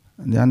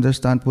 they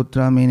understand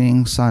putra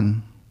meaning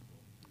son.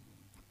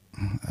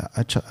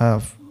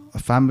 A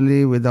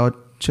family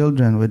without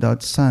children,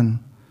 without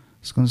son,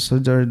 is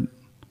considered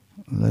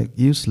like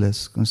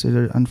useless,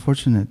 considered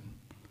unfortunate.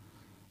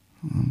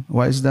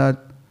 Why is that?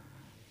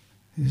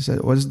 He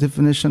said, what is the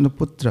definition of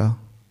putra?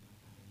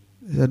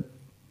 He said,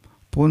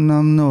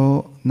 Punam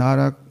no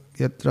narak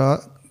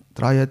yatra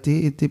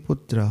trayati iti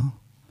putra.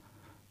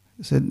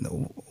 He said,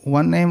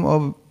 one name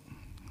of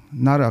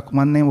narak,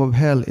 one name of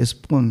hell is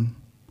pun.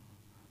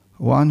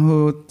 One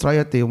who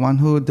trayati, one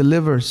who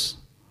delivers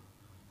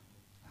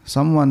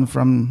someone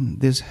from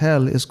this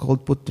hell is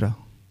called putra.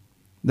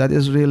 That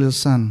is really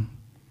son.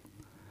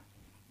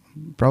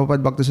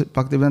 Prabhupada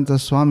Bhaktivedanta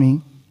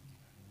Swami,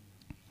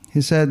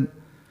 he said,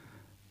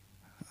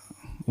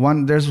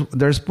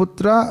 there's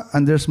putra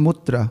and there's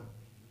mutra.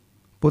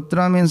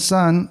 Putra means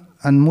son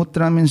and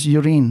mutra means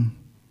urine.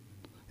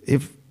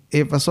 If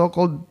a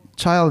so-called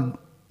child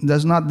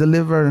does not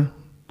deliver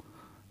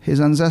his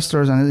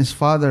ancestors and his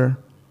father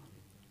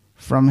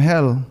from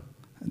hell,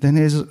 then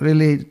he's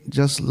really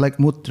just like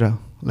mutra,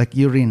 like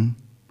urine,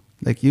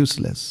 like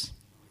useless.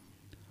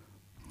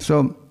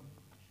 So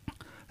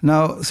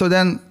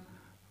then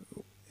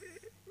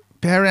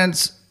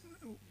parents,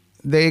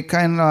 they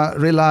kind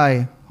of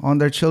rely on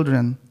their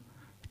children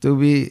to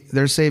be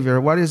their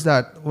savior. What is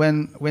that?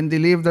 When they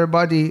leave their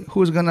body,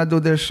 who's gonna do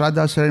their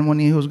shraddha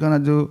ceremony? Who's gonna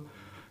do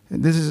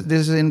this?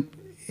 Is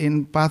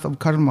in path of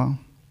karma.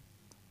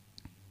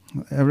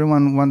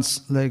 Everyone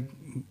wants like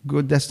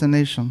good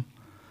destination.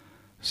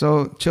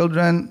 So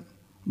children,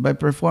 by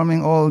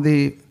performing all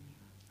the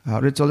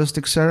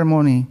ritualistic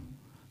ceremony,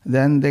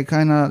 then they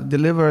kind of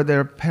deliver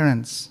their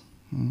parents,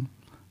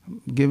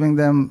 giving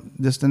them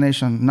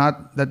destination,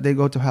 not that they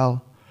go to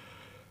hell.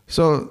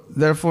 So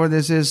therefore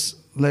this is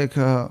like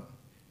a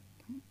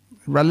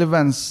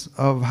relevance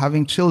of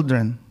having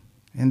children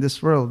in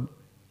this world.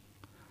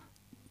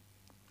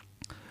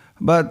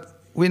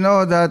 But we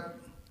know that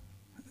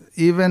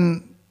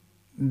even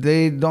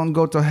they don't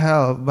go to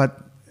hell,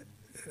 but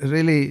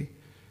really,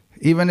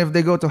 even if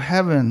they go to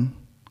heaven,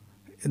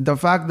 the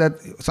fact that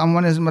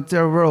someone is in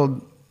material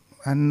world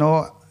and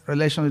no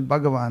relation with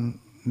Bhagavan,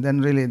 then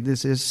really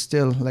this is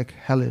still like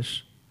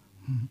hellish.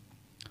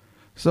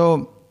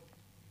 So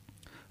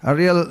a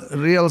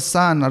real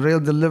son, a real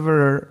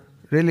deliverer,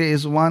 really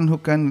is one who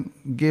can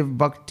give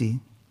bhakti,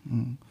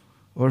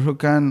 or who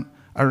can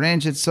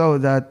arrange it so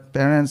that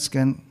parents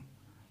can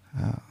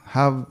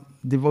have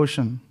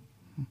devotion.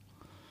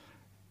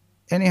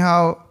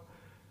 Anyhow,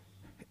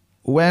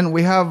 when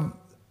we have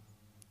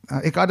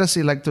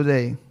Ekadasi like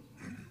today,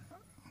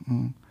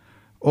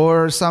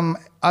 or some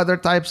other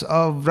types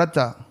of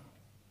vrata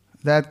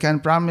that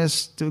can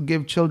promise to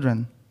give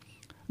children,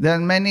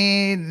 then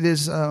many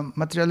these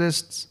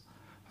materialists,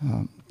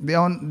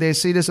 they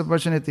see this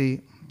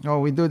opportunity. Oh,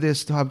 we do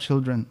this to have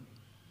children,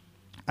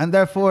 and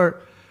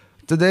therefore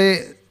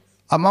today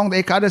among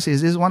the Ekadasis,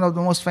 this is one of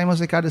the most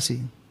famous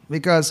Ekadasi,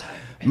 because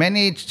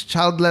many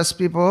childless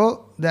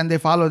people, then they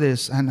follow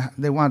this and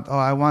they want,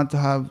 I want to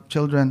have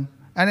children,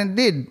 and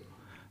indeed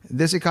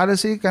this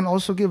Ekadasi can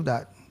also give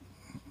that.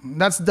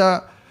 That's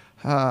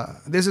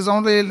this is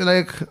only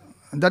like,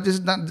 that is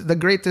not the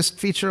greatest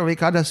feature of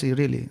Ekadasi,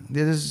 really.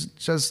 This is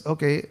just,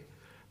 okay,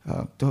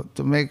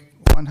 to make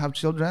one have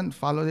children,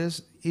 follow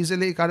this.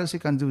 Easily Ekadasi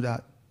can do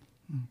that.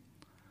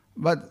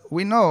 But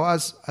we know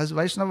as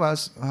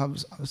Vaishnavas,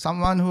 have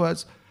someone who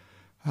has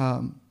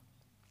who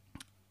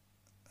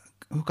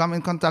come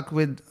in contact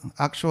with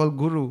actual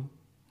Guru,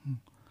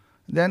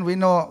 then we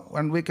know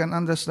and we can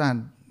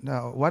understand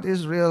what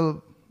is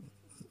real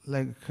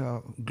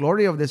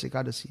glory of this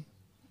Ekadasi.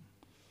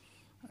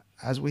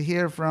 As we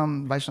hear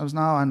from Vaishnavas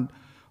now and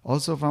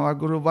also from our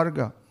Guru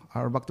Varga,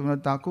 our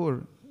Bhaktivinoda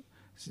Thakur,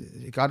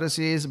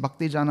 Ekadasi is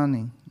Bhakti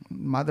Janani,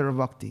 mother of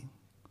Bhakti.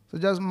 So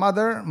just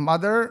mother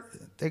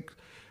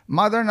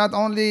not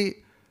only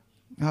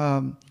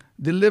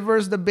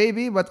delivers the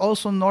baby, but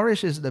also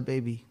nourishes the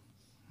baby.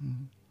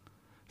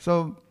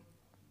 So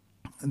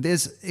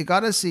this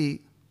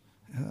Ekadasi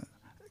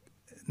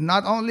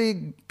not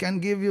only can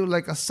give you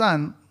like a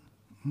son,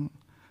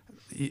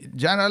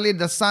 generally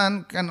the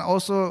son can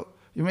also,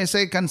 you may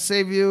say, can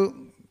save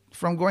you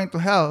from going to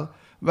hell,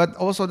 but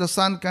also the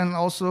son can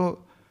also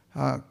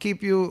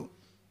keep you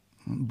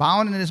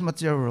bound in this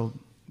material world.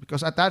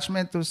 Because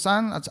attachment to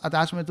son,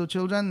 attachment to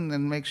children,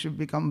 and makes you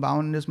become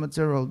bound in this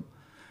material world.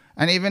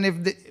 And even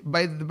if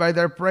by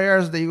their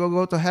prayers they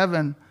go to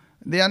heaven,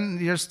 then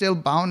you're still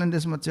bound in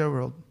this material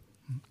world.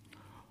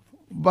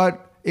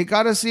 But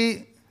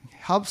Ekadasi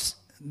helps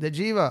the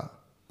jiva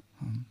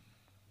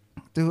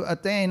to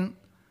attain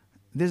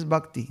this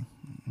bhakti.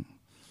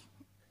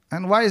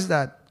 And why is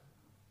that?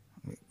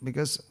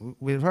 Because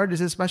we've heard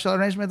this is special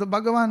arrangement of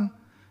Bhagavan.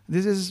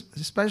 This is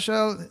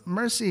special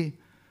mercy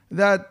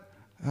that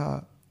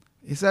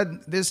he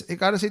said this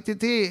Ekadasi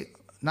Tithi,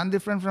 none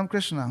different from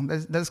Krishna.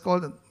 That's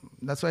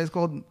why it's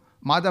called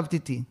Madhav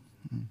Tithi.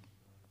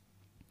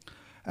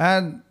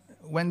 And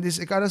when this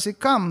Ekadasi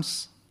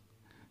comes,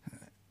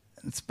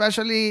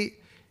 especially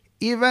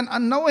even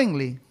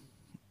unknowingly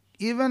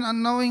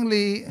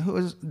who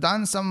has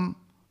done some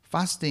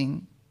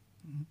fasting,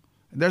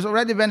 there's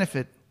already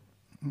benefit.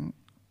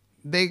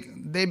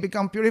 They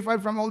become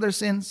purified from all their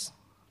sins.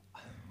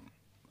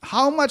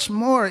 How much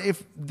more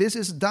if this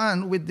is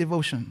done with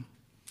devotion?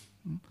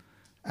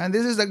 And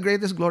this is the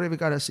greatest glory of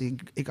Ekadasi.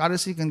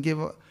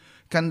 Ekadasi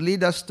can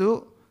lead us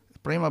to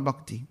prema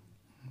bhakti.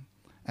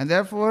 And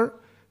therefore,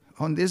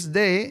 on this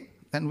day,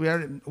 and we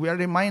are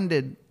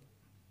reminded,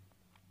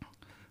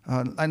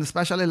 and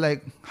especially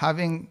like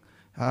having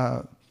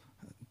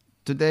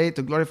today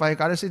to glorify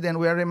Ekadasi, then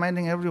we are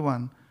reminding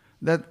everyone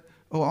that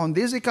on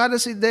this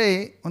Ekadasi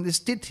day, on this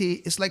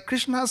Tithi, it's like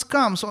Krishna has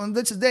come. So on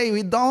this day,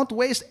 we don't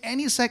waste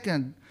any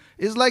second.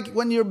 It's like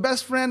when your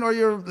best friend or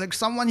you're like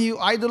someone you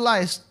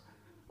idolized,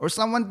 or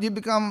someone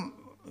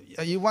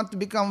you want to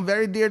become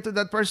very dear to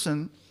that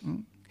person.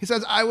 He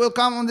says, I will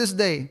come on this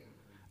day.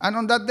 And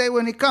on that day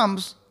when he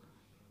comes,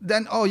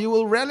 then you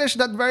will relish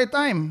that very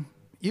time.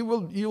 You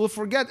will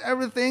forget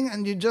everything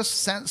and you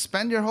just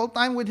spend your whole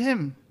time with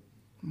him.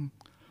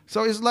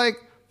 So it's like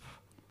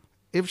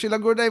if Srila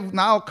Gurudev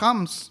now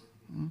comes,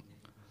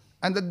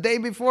 and the day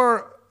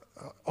before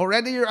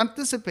already you're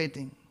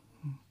anticipating.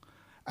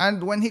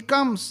 And when he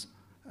comes,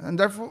 and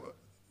therefore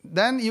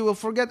then you will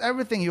forget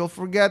everything. You'll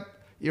forget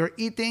your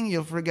eating,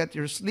 you'll forget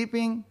your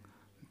sleeping,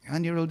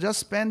 and you will just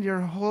spend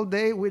your whole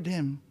day with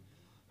him.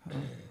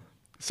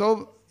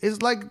 So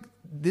it's like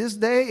this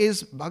day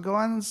is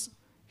Bhagavan's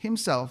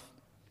himself,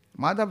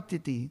 Madhav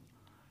Tithi.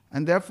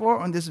 And therefore,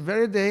 on this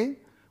very day,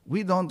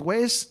 we don't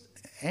waste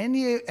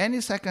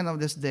any second of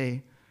this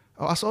day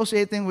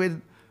associating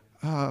with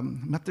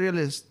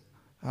materialists,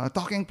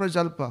 talking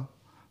prajalpa,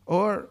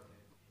 or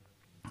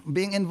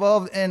being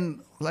involved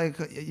in like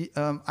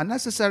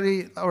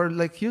unnecessary or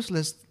like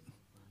useless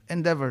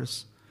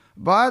endeavors,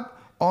 but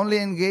only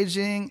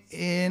engaging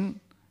in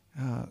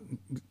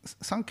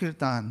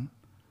Sankirtan,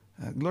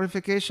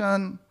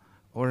 glorification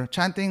or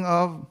chanting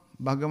of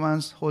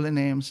Bhagavan's holy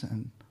names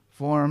and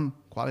form,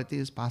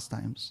 qualities,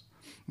 pastimes.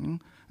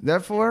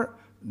 Therefore,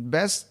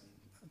 best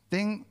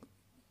thing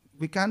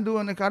we can do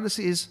on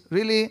Ekadasi is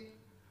really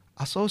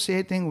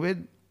associating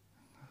with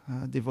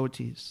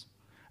devotees.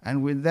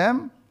 And with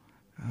them,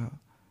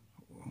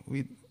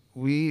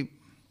 we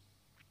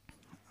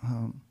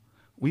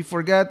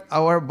forget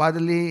our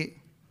bodily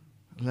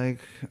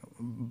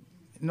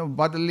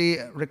bodily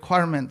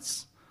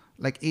requirements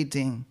like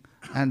eating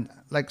and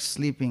like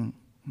sleeping,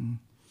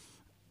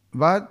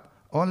 but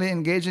only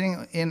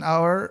engaging in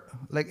our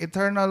like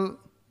eternal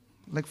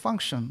like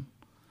function.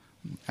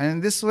 And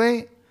in this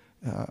way,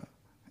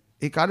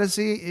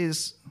 Ekadasi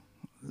is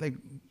like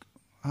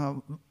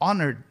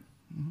honored,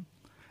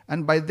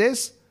 and by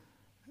this,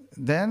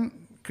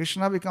 then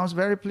Krishna becomes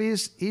very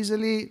pleased.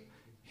 Easily,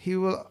 he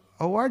will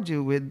award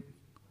you with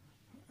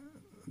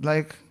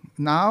like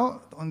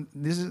now.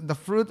 This is the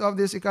fruit of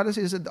this Ekadasi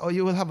is that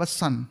you will have a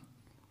son,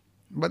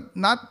 but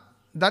not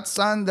that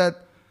son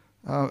that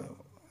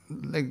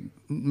like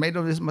made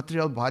of this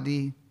material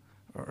body,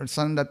 or a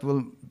son that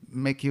will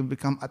make you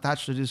become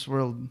attached to this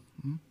world.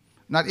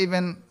 Not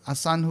even a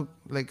son who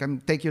like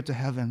can take you to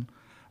heaven,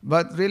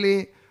 but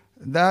really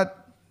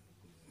that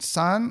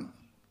son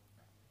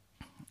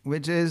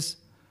which is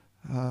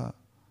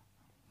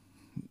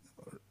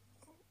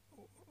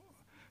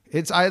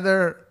it's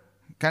either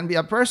can be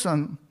a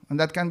person, and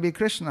that can be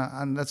Krishna,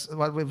 and that's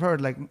what we've heard,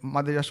 like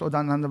Mother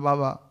Yashodananda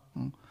Baba,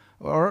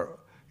 or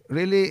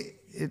really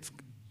it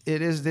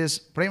is this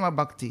prema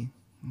bhakti,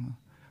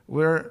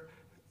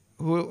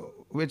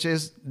 which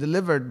is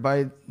delivered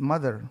by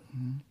mother.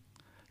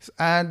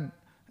 And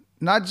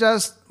not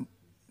just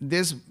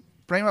this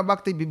prema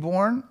bhakti be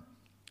born,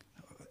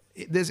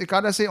 this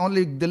Ekadasi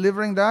only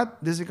delivering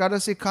that, this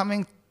Ekadasi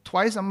coming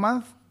twice a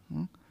month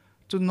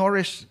to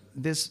nourish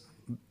this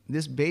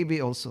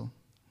baby also.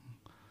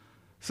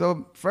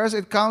 So first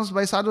it comes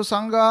by sadhu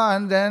sangha,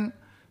 and then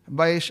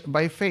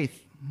by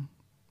faith.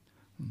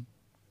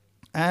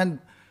 And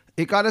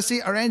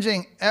Ekadasi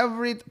arranging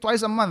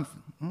twice a month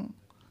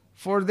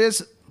for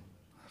this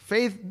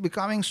faith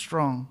becoming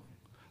strong.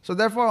 So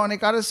therefore on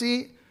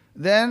Ekadasi,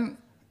 then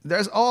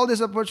there's all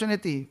this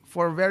opportunity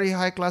for very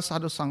high class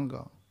sadhu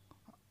sangha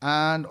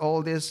and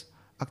all these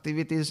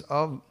activities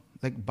of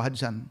like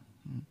bhajan.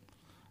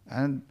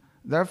 And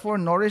therefore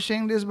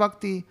nourishing this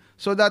bhakti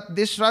so that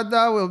this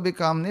shraddha will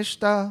become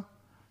nishtha,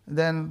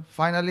 then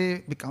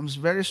finally becomes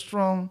very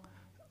strong,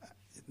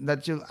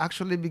 that you'll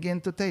actually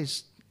begin to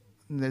taste.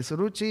 There's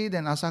ruchi,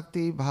 then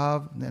asakti,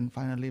 bhav, then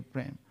finally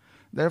prem.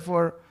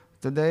 Therefore,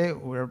 today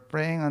we're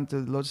praying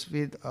unto the Lord's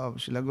feet of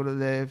Srila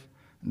Gurudev,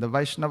 the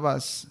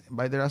Vaishnavas.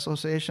 By their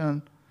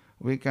association,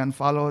 we can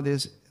follow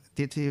this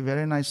tithi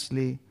very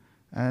nicely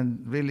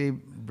and really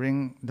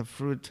bring the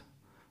fruit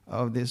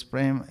of this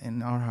prem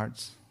in our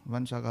hearts.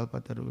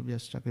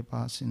 Vanchakalpatarubhyascha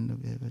kripa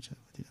sindhubhyeva cha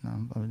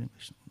patitanam pavanebhyo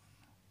Vaishnava.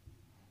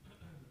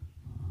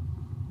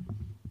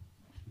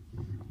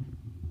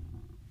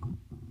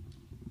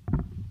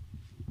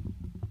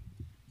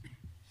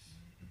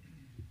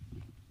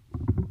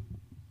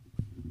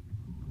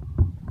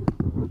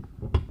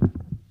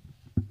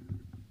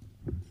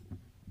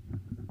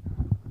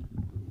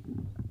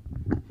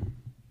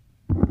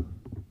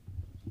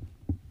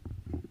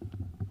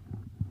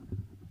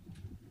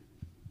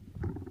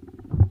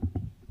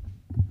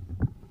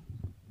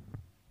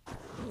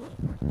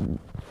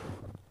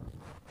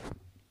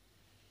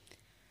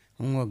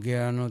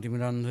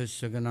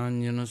 ज्ञानतिमिरान्धस्य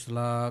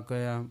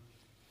ज्ञानाञ्जनशलाकया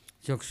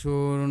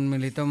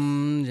चक्षुरुन्मिलितं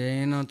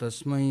येन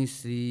तस्मै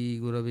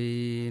श्रीगुरवे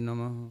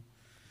नमः।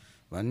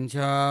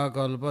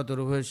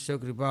 वञ्चाकल्पतरुभ्यश्च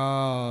कृपा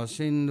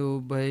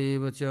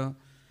सिन्धुभ्यैव च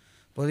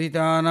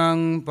पतितानां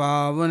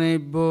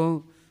पावनेभ्यो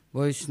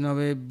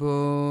वैष्णवेभ्यो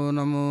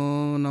नमो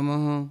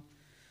नमः।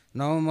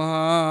 नमो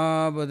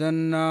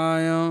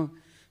महावदन्नाय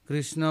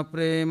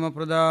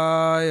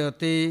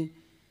कृष्णप्रेमप्रदायते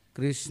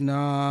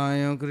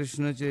कृष्णाय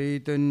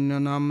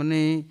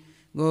कृष्णचैतन्यनाम्ने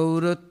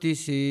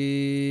गौरतिसे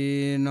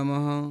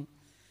नमः।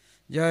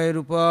 जय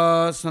रूपा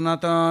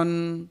सनातन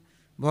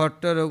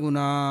भट्ट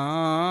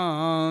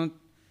रघुनाथ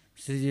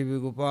श्रीजीव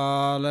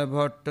गोपाल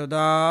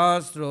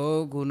भट्टदास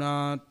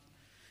रघुनाथ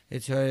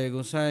एछय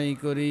गोसाई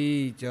करी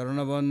चरण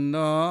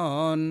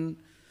बंदन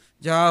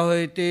जा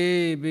हईते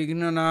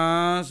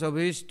विघ्ननाश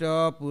अभीष्ट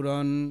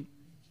पूरन।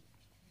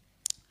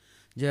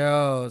 जय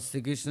श्री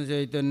कृष्ण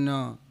चैतन्य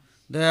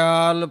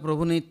दयाल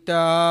प्रभु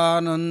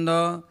नित्यानंद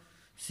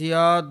श्री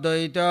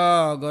अद्वैत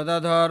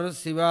गदाधर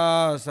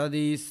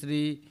शिवासादि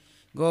श्री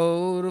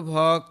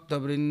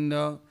गौरभक्तवृंद।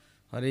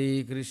 हरे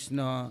कृष्ण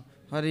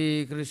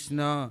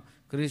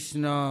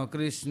कृष्ण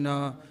कृष्ण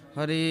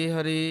हरे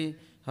हरे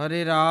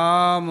हरे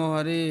राम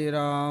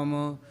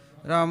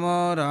राम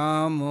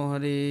राम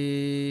हरे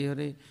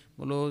हरे।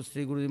 बोलो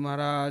श्री गुरु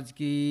महाराज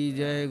की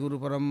जय, गुरु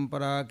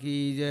परंपरा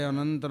की जय,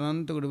 अनंत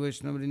अनंत गुरु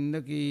वैष्णव वृंद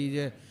की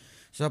जय,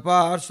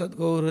 सपार्षद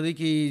गौर हरि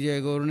की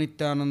जय, गौर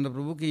नित्यानंद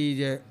प्रभु की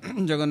जय,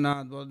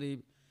 जगन्नाथ बलदेव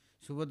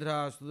सुभद्रा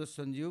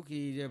सुदर्शन जीव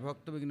की जय,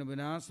 भक्त विघ्न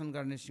विनाशन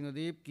करने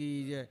सिंहदेव की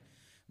जय,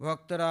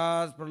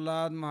 भक्तराज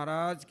प्रहलाद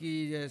महाराज की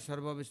जय,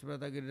 सर्व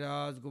विश्वव्याता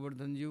गिरिराज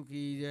गोवर्धन जीव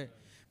की जय,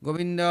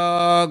 गोविंद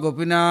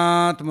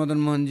गोपीनाथ मदन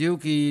मोहन जीव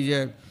की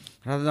जय,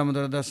 राधा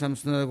दामोदर दास श्याम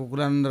सुंदर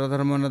गोकुलानंद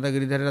राधारमण राधा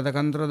गिरिधर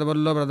राधाकांत राधा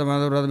वल्लभ राधा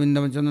माधव राधा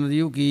बिंदम चंद्र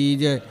जीव की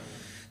जय।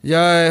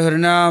 जय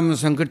हरिनाम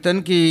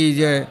संकीर्तन की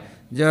जय,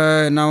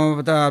 जय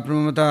नामावतार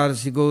प्रेमावतार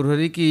श्री गौर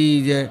हरि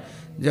की जय,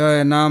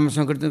 जय नाम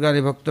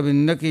संकीर्तनकारी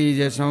भक्तबिंद की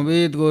जय,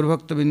 समवेत गौर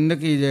भक्तबिंद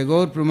की जय,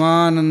 गौर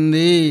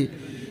प्रेमानंदी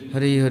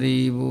हरि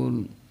हरि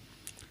बोल।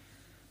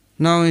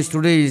 Now is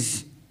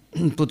today's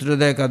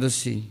Putroday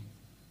Ekadashi.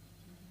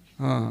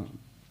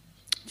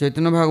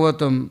 Chaitanya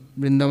Bhagavatam,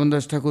 Vrindavan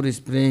Das Thakur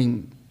is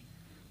praying,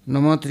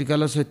 Namo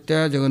Trikala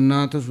Satya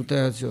Jagannatha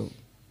Sutaya Cho.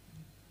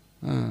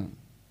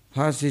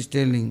 First is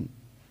telling,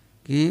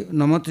 ki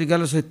Namo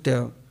Trikala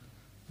Satya,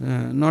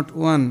 not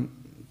one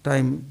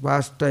time,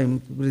 past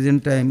time,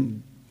 present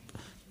time,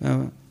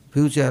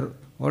 future,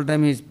 all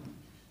time is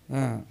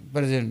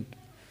present.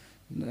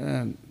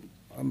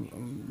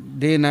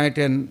 Day, night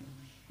and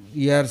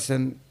years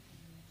and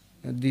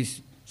this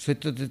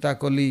Satyatita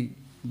Kali,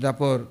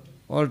 Dapur,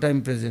 all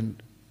time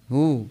present.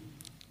 Who?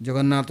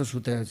 Jagannatha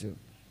Sutayacha.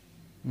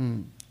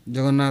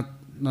 Jagannath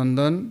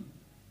Nandan,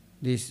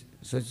 this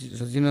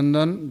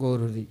Sachinandan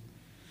Gaurari.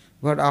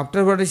 But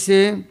afterward he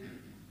say,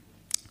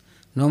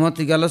 Nama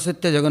Trikala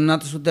Satya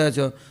Jagannatha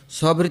Sutayacha,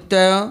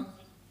 Sabhrityaya,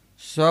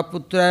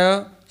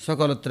 Saputraya,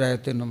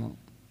 Sakalatraya Te Nama.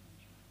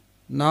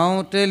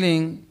 Now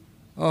telling,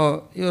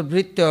 oh, your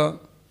Bhritya,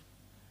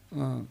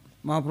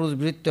 Mahaprabhu's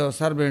Bhritya,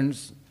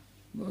 servants,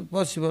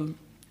 possible.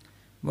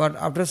 But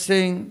after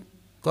saying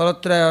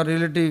Kalatraya,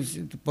 relatives,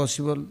 it is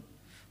possible.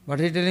 But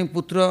he is telling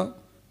Putra,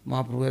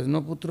 Mahaprabhu has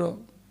no Putra,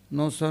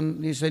 no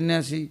son, he is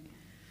sannyasi.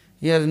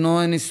 He has no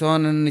any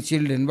son and any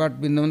children. But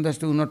Vrindavan Das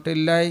Thakur not tell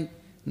lie,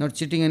 not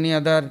cheating any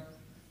other.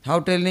 How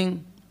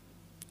telling?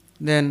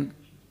 Then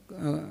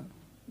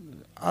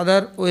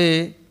other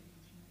way,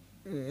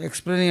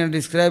 explaining and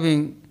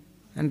describing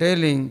and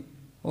telling,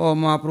 oh,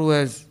 Mahaprabhu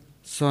has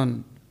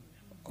son.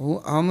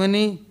 How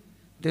many?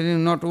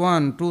 Telling not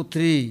one, two,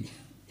 three.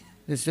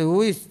 They say,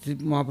 who is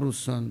Mahaprabhu's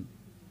son?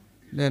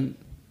 Then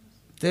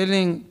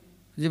telling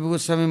Jiva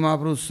Goswami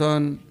Mahaprabhu's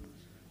son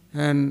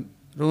and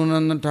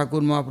Raghunandan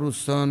Thakur Mahaprabhu's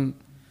son,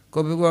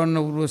 Kavi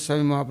Gauranga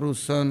Goswami Mahaprabhu's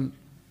son,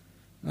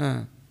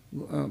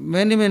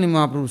 many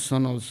Mahaprabhu's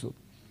son also.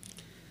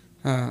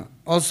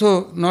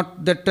 Also,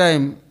 not that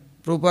time,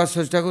 Prabhupada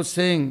Sri Thakur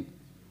saying,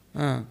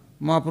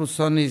 Mahaprabhu's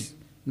son is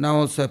now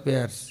also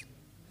appears,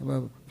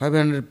 about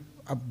 500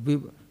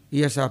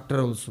 years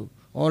after also.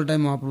 All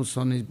time Mahaprabhu's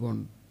son is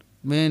born.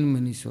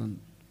 Many sons.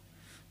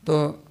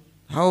 So,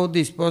 how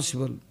this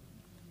possible?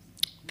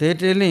 They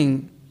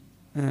telling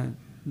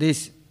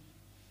this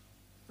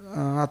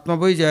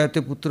Atmabhai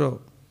Jayate Putra,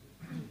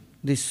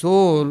 the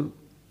soul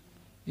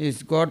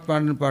is God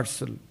part and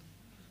parcel.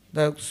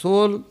 The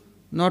soul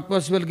not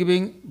possible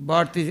giving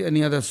birth is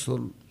any other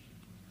soul.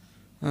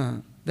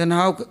 Then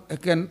how I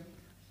can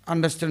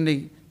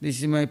understanding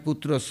this is my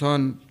Putra,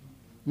 son?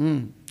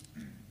 And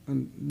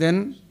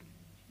then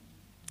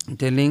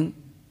telling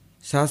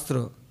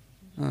Shastra,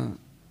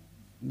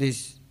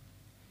 this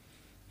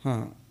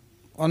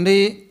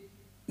only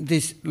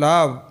this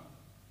love,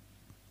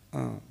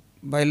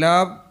 by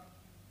love,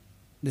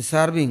 the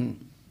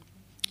serving,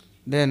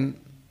 then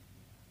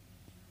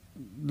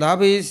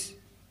love is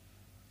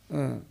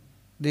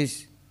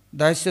this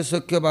Daisya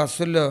Sakya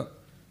Vasalya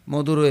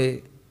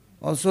Madhuraya,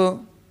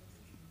 also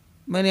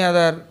many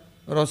other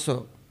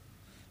rasa,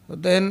 So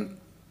then,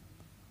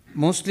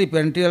 mostly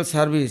parental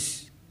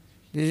service,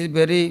 this is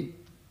very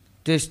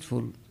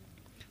tasteful.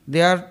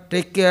 They are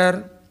take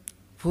care,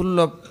 full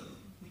of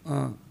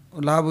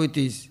love with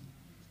this,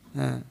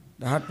 the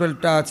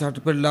heartfelt touch,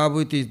 heartfelt love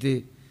with this,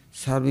 they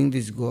serving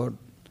this God.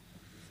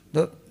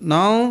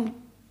 Now,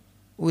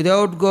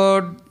 without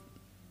God,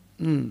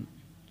 the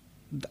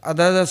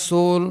other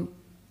soul,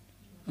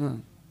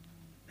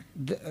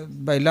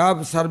 by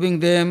love serving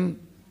them,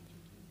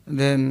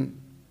 then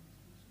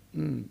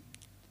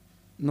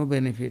no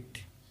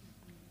benefit,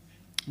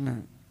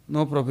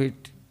 no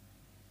profit,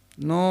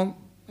 no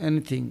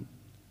anything.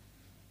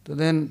 So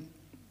then,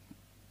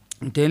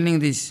 telling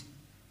this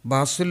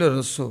Vasulya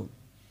also,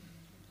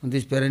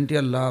 this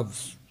parental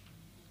loves,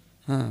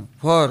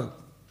 for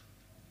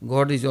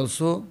God is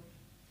also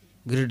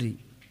greedy.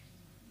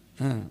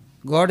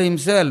 God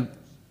himself,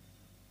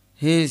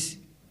 his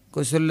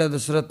Kausalya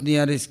Dasarath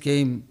Niyaris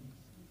came,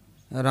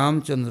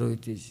 Ramchandra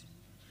with this.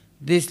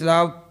 This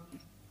love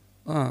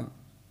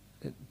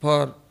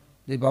for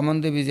the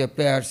Vamandevi's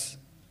appears,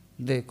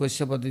 the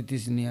Kausyapadit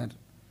is near.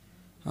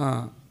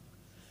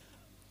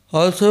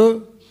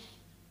 Also,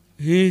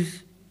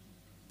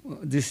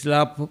 this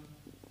love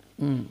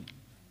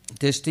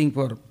testing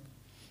for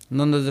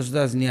Nanda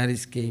Jashoda's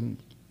Niyaris came.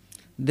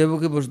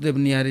 Devaki Vasudev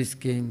Niyaris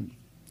came.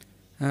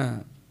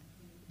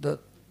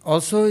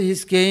 Also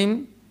his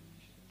came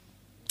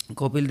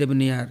Kapil Dev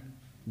Niyar,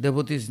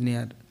 Devoti is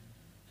near.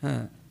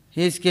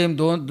 His came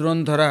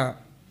Dronthara,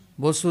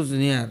 Vasu's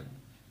near.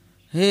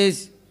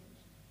 His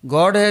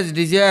God has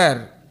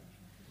desire.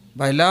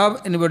 By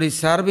love, anybody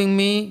serving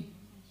me,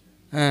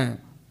 then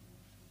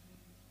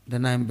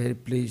I am very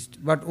pleased.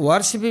 But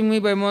worshipping me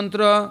by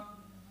mantra,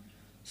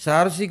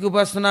 Sarasik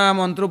Upasana,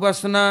 Mantra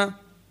Upasana,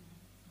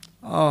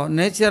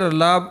 nature of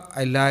love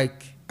I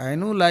like. I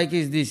know like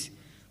is this,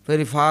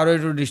 very far away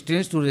to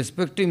distance, to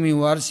respecting me,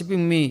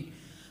 worshipping me,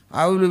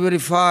 I will be very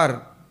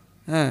far.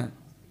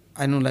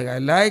 I know like I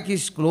like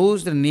is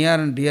close and near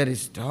and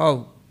dearest.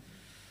 How?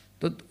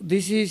 So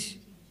this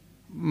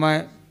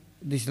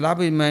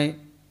love is my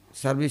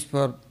service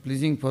for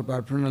pleasing for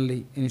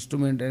paraphernalia,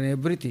 instrument and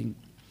everything.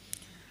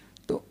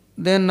 So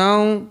then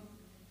now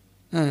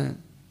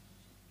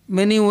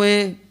many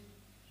way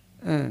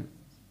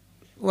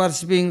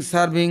worshipping,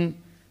 serving,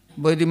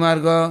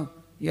 Vaidhi-marga,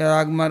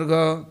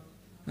 Rag-marga,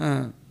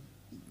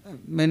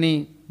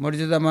 many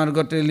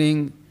Marjada-marga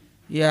telling,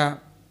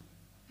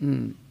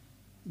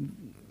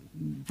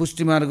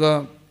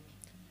 Pushti-marga,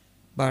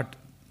 but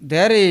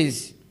there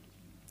is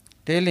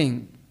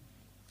telling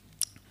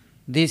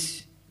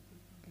this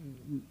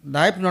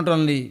life not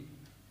only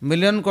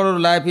million crore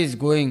life is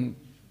going,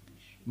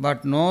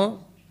 but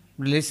no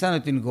relation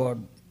within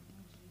God.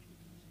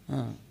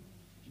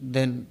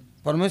 Then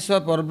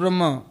Parameswara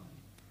Parabrahma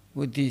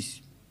with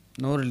this,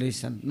 no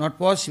relation, not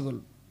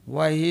possible.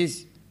 Why he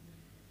is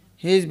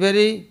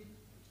very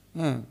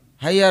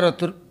higher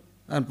author,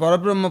 and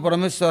Parabrahma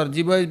Parameswara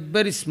Jiva is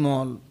very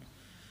small,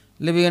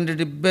 living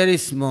entity very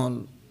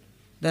small.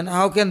 Then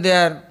how can they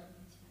are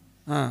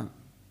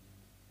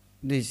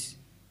this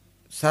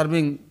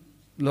serving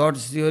Lord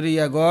Sri Hari,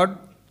 a God?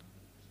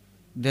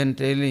 Then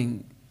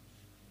telling,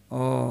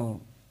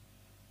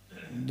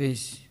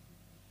 this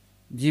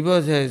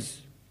Jiva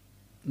has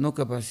no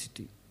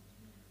capacity.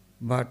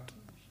 But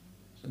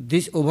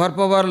this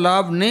overpower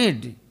love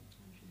need,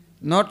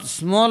 not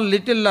small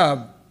little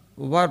love,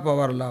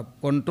 overpower love,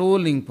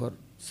 controlling for,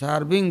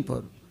 serving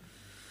for.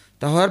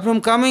 So where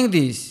from coming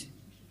this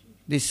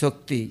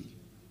Shakti?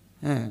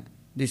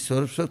 This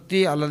Swarup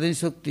Shakti, Aladdin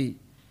Shakti.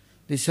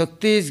 The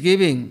Shakti is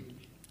giving,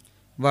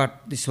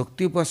 but the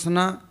Shakti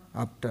Upasana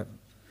after.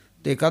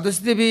 The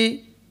Ekadashi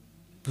Devi,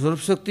 Swarup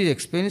Shakti is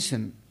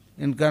expansion,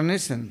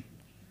 incarnation.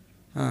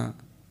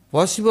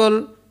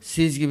 Possible,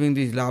 she is giving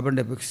this love and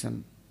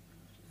affection.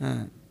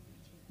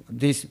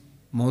 This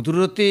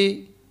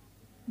Madhurati,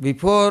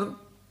 before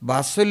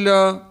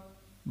Vasulya,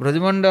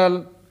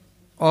 Brajamandal,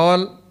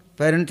 all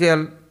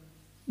parental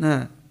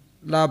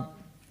love,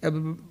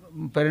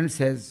 parents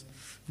has.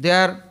 They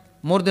are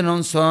more than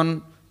one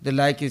son, they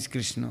like is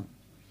Krishna.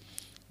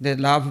 They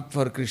love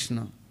for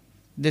Krishna.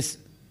 This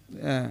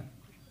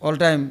all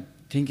time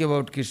think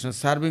about Krishna,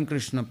 serving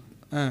Krishna,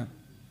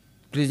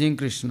 pleasing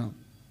Krishna.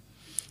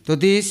 So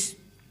this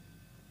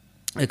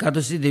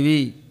Ekadashi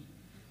Devi,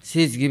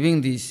 she is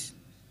giving this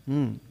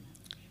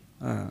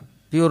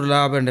pure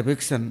love and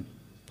affection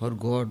for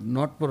God,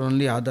 not for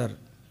only other.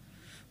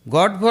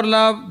 God for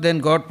love, then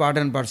God part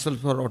and parcel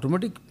for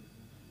automatic.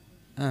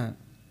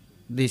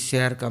 This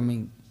share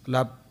coming,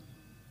 love,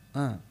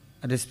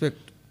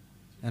 respect,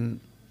 and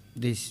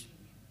this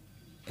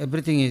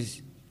everything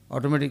is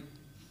automatic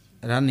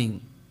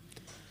running.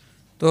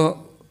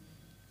 So,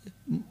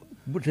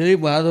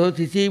 Madhava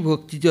Tithi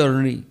Bhakti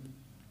Charani.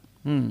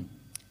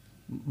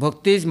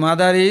 Bhakti's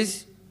mother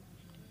is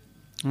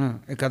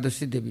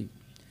Ekadashi Devi.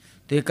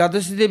 The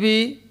Ekadashi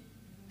Devi,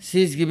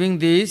 she is giving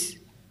this,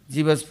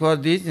 jivas for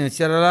this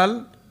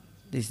natural,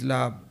 this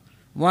love.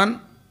 One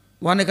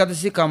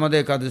Ekadashi,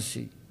 Kamada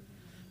Ekadashi.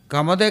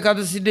 Kamada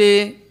Ekadashi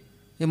day,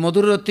 a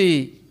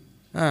Madhurati,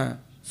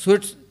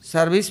 sweet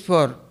service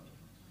for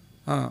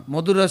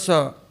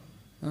Madhurasa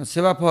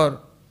Seva for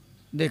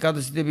the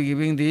Ekadashi Devi,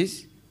 giving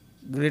this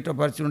great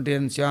opportunity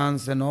and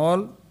chance and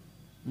all.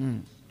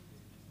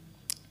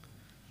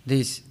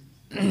 This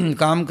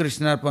Kam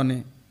Krishna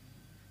Arpane.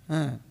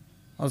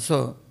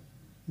 Also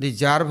the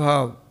Jar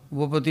Bhav,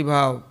 Upapati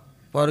Bhav,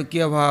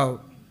 Parakya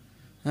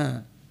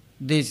Bhav.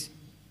 This,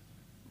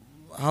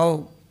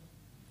 how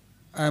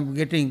I am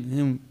getting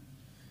him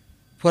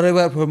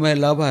forever for my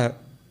lover.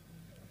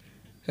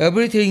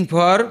 Everything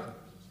for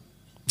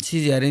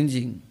she is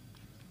arranging.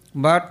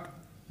 But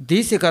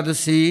this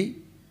Ekadashi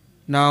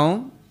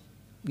now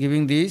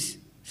giving this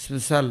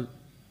special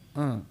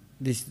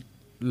this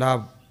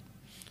love.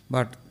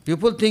 But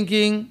people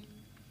thinking,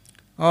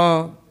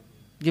 oh,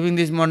 giving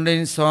this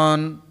mundane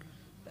son,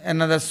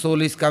 another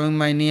soul is coming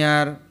my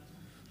near.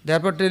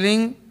 Therefore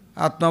telling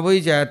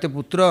Atmavai Jayate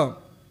Putra.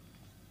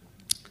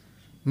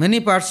 Many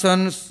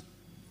persons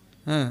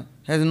has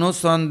no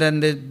son, then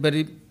they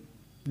very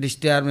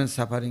disturbed and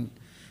suffering.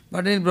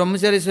 But in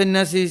Brahmachari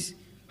sannyasis,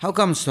 how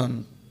come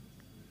son?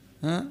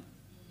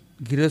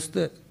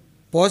 Girastha,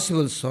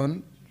 possible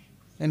son,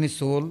 any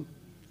soul.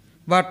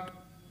 But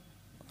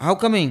how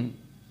coming?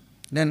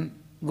 Then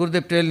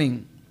Gurudev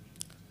telling,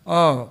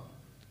 oh,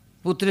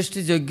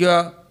 Putrishti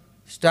Yajna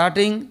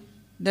starting,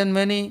 then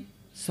many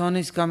son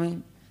is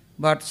coming.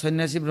 But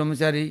sannyasi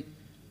brahmachari,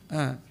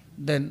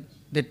 then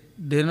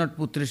they are not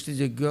Putrishti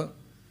Yajna.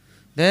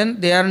 Then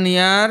they are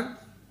near,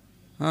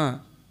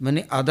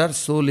 many other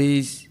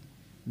souls,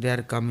 they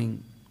are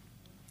coming.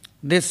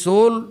 The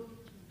soul,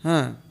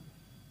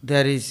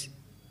 there is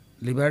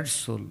liberate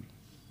soul,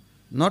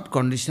 not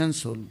conditioned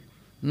soul,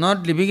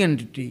 not living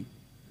entity.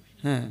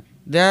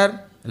 They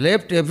are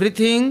left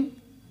everything,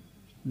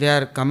 they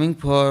are coming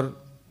for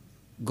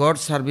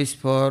God's service,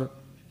 for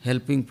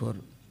helping for.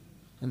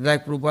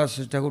 Like Prabhupada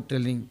Sri Thakur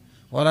telling,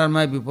 all are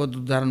my Vipad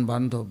Uddharan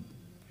Bandhav.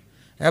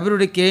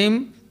 Everybody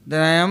came,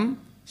 then I am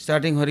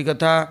starting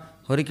Harikatha,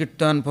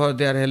 Harikirtan for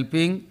they are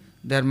helping,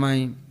 they are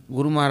my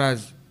Guru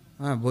Maharaj,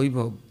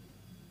 Vaibhav,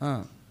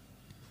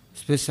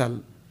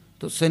 special.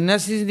 So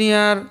sannyasi is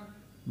near,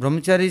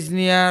 brahmachari is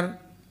near,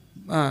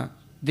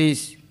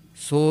 this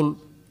soul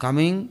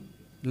coming,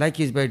 like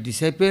is by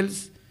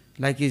disciples,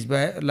 like is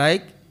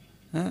by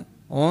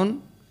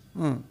own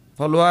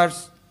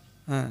followers,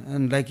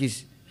 and like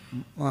his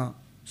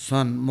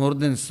son, more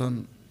than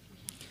son.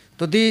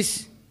 So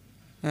this,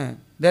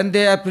 then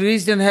they are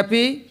pleased and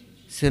happy?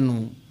 Say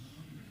no.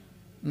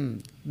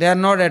 They are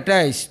not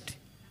attached.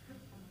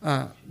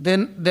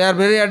 Then they are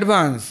very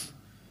advanced.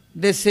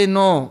 They say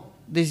no,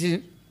 this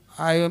is,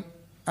 I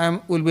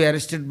will be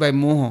arrested by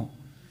moha.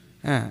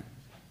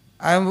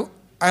 I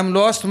am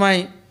lost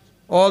my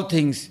all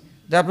things.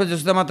 Therefore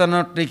Yashoda Mata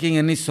not taking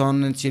any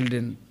son and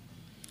children.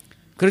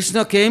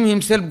 Krishna came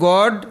himself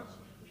God,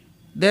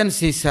 then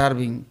she is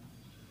serving.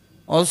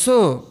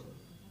 Also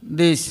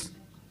this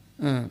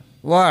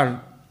world,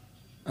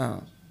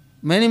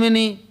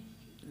 many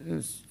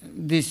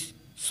this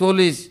soul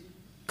is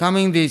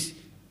coming, this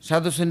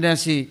sadhu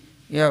sannyasi,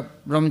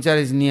 brahmachari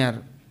is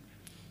near.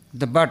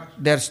 But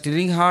they are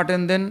stirring heart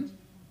and then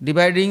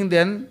dividing,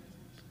 then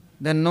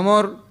no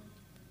more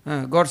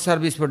God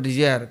service for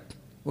desire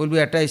will be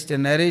attached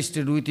and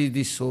arrested with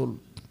this soul.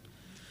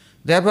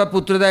 Therefore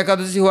Putrada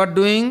Ekadashi what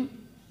doing?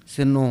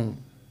 Say no.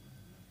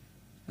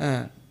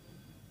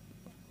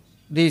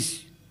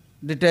 This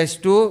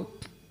detached to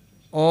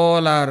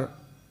all our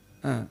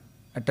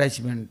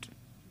attachment.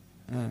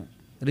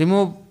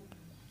 Remove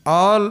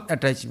all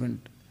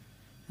attachment.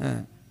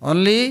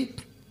 Only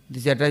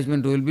this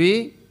attachment will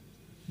be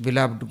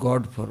beloved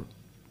God for.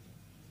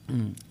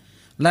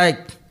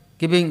 Like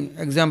giving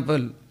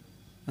example,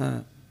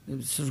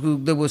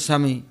 Sukadeva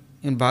Goswami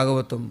in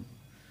Bhagavatam,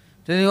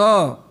 telling,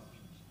 oh,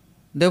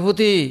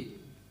 Devuti,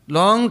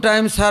 long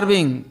time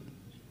serving,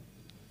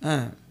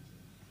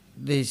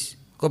 this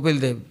Kapil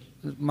Dev,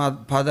 my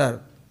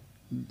father,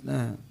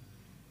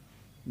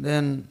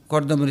 then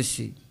Kardama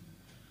Rishi.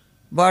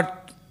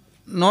 But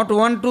not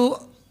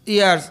 1-2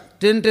 years,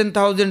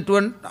 10,000,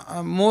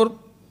 20, more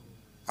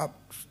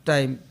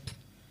time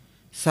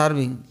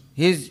serving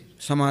his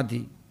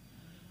samadhi.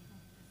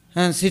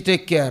 And she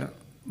take care.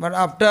 But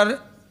after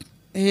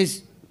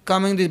his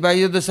coming this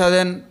Vaidodasa,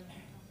 then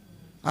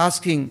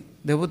asking,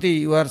 Devati,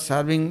 you are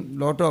serving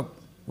lot of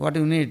what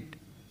you need.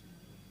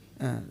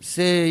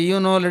 Say, you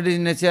know, ladies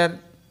nature,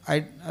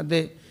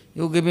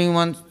 you giving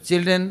one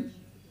children,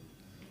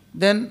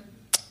 then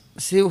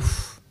say,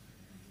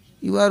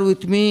 you are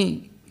with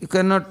me, you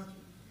cannot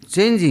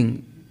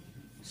changing.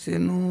 Say,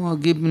 no,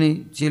 give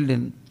me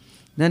children.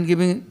 Then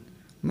giving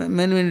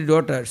many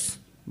daughters,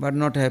 but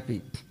not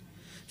happy.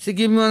 Say,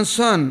 give me one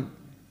son.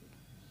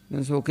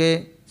 Then say,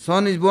 okay,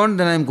 son is born,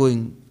 then I am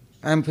going.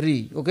 I am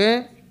free,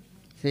 okay?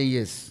 Say,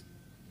 yes.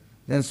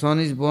 Then son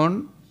is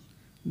born,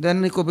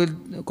 then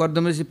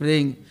Kardama is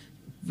praying,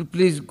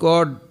 please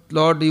God,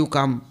 Lord, you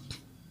come.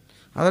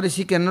 Otherwise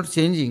she cannot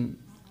changing.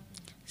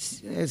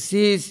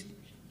 She is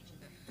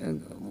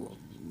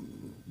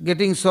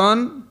getting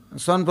son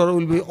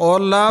will be all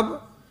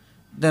love,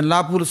 then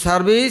lawful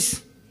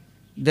service,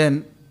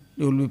 then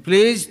you will be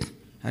pleased,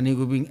 and you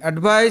giving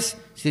advice,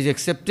 she is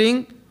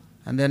accepting,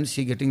 and then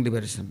she getting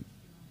liberation.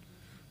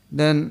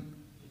 Then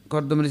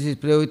Kardama Rishi's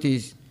pray with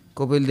his,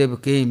 Kapil Deva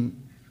came,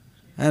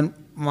 and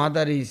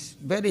mother is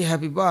very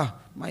happy, bah,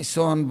 my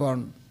son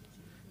born.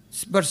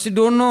 But she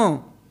don't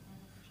know.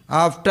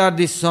 After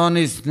this son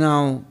is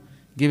now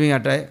giving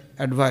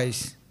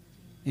advice,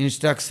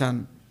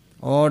 instruction,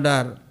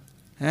 order,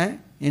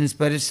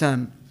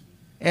 inspiration,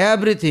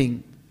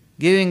 everything,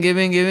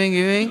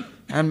 giving,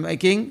 and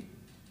making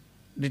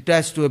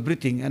detached to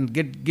everything and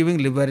giving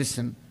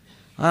liberation.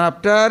 And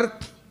after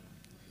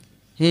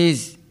he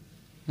is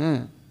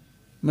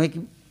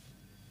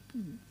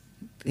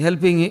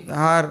helping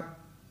her,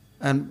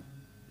 and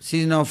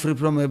she is now free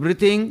from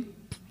everything.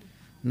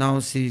 Now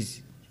she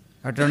is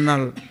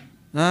eternal,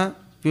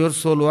 pure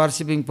soul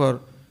worshipping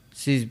for,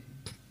 she is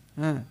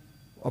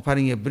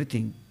offering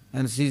everything.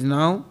 And she is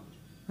now,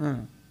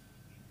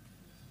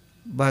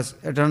 but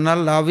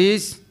eternal love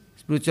is,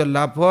 spiritual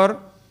love for,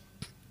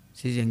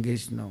 she is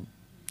engaged now.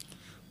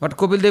 But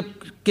Kapil Dev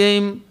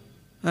came,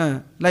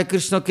 like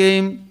Krishna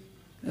came,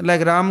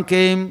 like Ram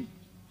came,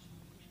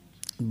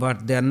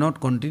 but they are not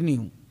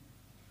continue.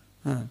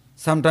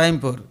 Some time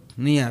for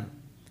near.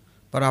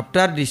 But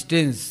after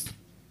distance,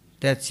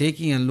 they are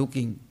checking and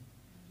looking.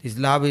 This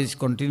love is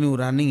continue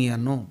running here,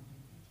 no.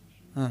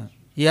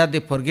 Here they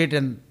forget,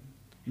 and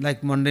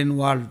like mundane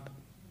world,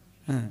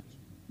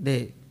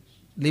 they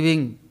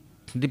living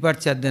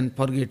departure, then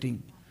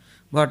forgetting.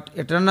 But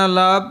eternal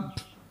love,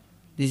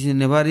 this is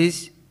never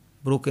is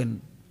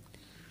broken.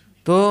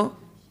 So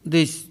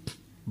this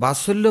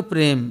Vasalya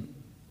Prem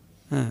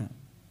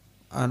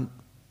and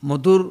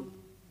Madhur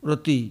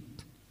Rati,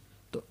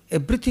 so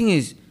everything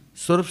is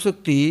Swarup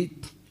Shakti,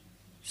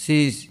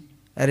 she is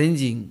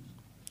arranging.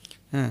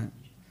 And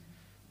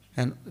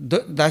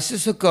Dasya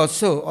Shakti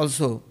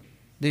also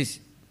this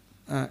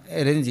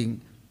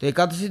arranging. So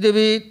Ekadashi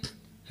Devi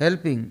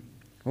helping.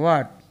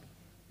 What?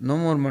 No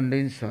more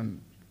mundane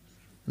son.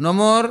 No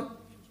more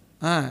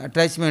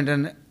attachment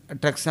and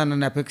attraction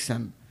and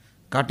affection.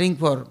 Cutting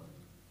for,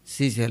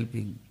 she is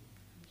helping.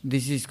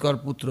 This is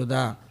called Putra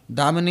Da.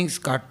 Da meanings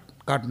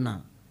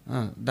katna.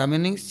 Da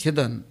meanings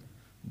chedan.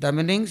 Da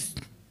meanings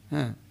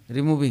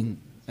removing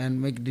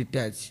and make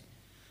detach.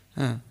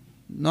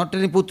 Not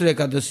any Putra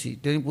Ekadashi,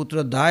 any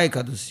Putra Da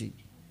Ekadashi.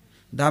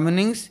 Da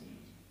meanings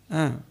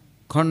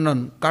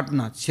khandan,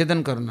 katna,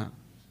 chedan karna,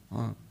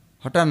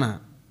 hatana,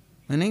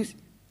 meanings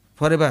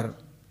forever.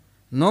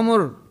 No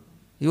more,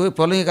 you are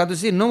following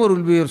Ekadashi, no more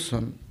will be your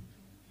son.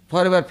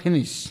 Forever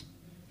finish.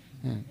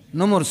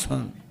 No more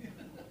son.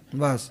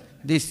 Bas,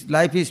 this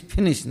life is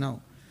finished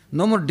now.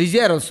 No more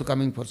desire also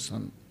coming for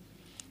son.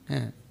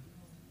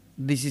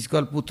 This is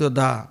called Putra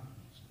Da.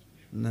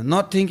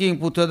 Not thinking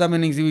Putra Da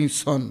meaning giving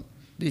son.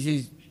 This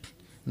is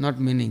not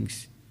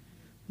meanings.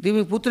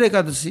 Giving Putra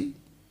Ekadashi,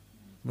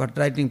 but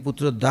writing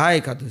Putra Da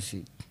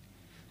Ekadashi.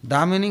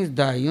 Da meanings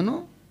Da, you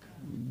know?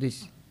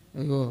 This,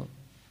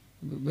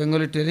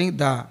 Bengali telling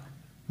Da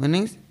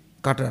meanings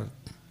cutter.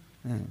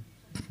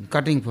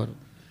 Cutting for.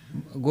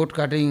 Goat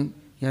cutting,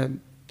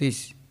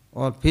 this,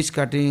 all fish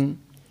cutting,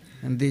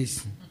 and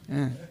this,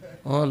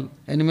 all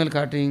animal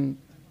cutting,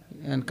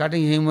 and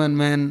cutting human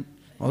man,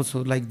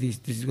 also like this.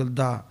 This is called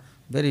Da,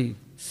 very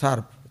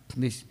sharp,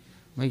 this,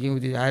 making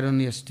with the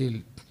iron or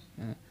steel,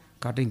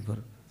 cutting for.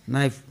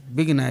 Knife,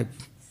 big knife.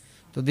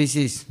 So this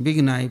is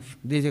big knife.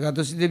 This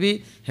Ekadashi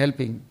Devi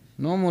helping.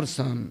 No more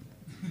son.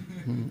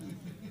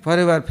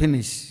 Forever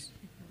finish.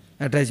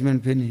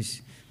 Attachment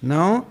finish.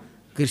 Now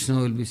Krishna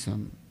will be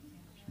son.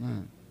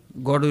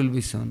 God will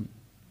be son.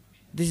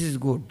 This is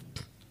good.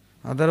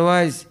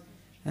 Otherwise,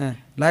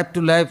 life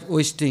to life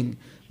wasting.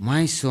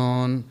 My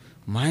son,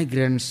 my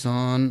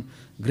grandson,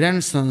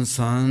 grandson's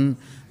son,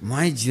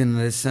 my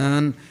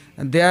generation.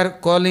 They are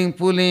calling,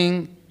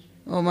 pulling,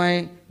 oh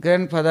my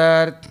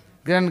grandfather,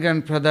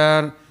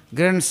 grandfather,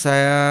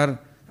 grandsire.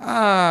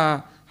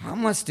 How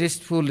much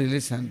tasteful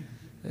relation.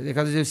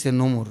 Ekadashi say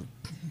no more.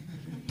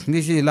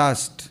 This is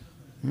last.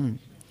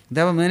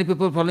 There were many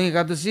people following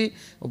Ekadashi,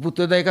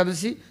 Putrada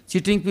Ekadashi,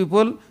 cheating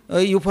people.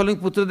 You following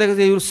Putrada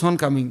Ekadashi, your son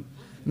coming.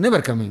 Never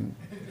coming.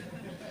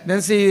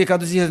 Then say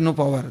Ekadashi has no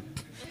power.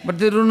 But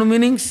they don't know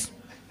meanings.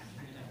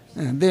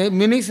 The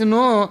meanings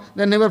know,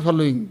 they are never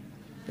following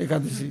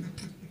Ekadashi.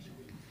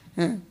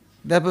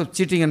 Therefore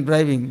cheating and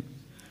bribing.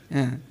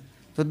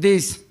 So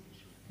this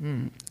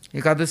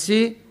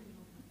Ekadashi,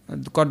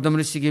 Kardama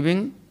Rishi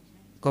giving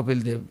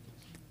Kapil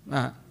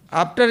Dev.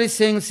 After he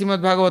saying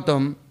Srimad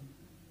Bhagavatam,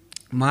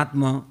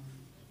 Mahatma,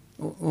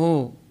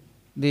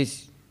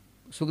 this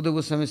Sukadeva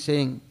Goswami is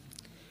saying,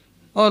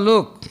 oh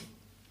look,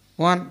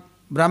 one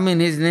Brahmin,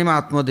 his name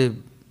Atmadev.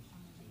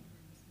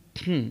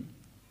 He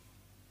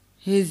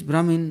is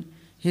Brahmin,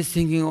 he is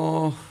thinking,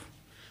 oh,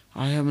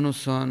 I have no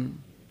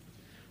son,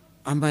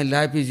 and my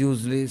life is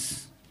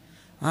useless.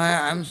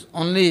 I am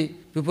only,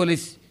 people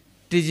is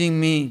teasing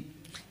me,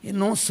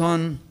 no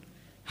son,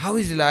 how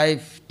is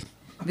life?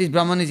 This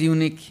Brahman is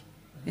unique,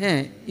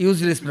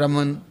 useless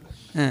Brahman.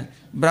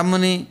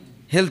 Brahmani,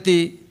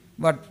 healthy,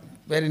 but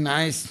very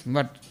nice,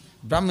 but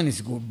Brahmin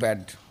is good,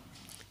 bad.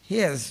 He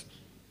has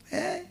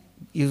a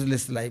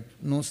useless life,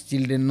 no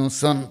children, no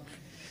son.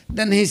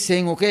 Then he is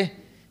saying, okay,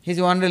 he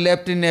is one day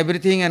left in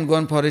everything and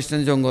gone forest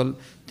and jungle,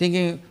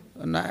 thinking,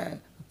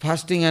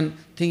 fasting and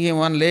thinking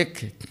one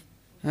lake.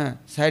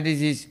 Side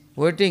is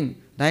waiting,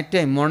 night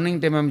time,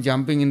 morning time I am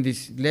jumping in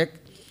this lake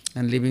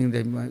and leaving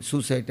the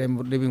suicide, I am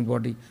leaving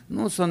body.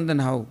 No son, then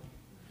how?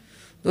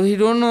 So he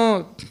don't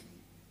know,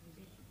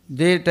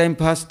 daytime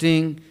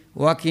fasting,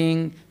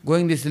 walking,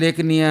 going this lake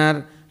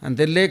near, and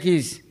the lake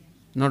is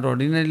not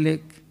ordinary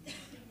lake.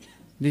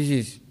 This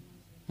is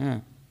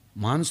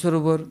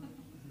Mansarovar.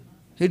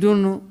 He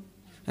don't know.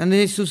 And then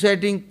he is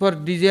suiciding for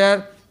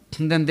desire,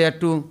 then they are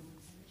to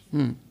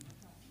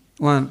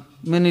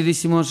many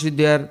Rishi Maharshi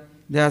there,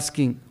 they are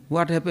asking,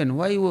 what happened?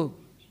 Why you were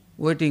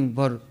waiting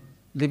for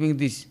leaving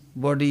this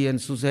body and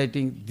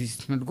suiciding? This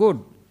is not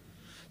good.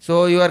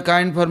 So you are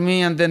kind for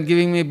me and then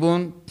giving me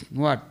boon.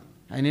 What?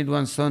 I need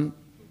one son.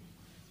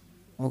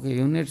 Okay,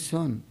 you need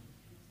son.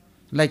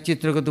 Like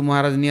Chitraketu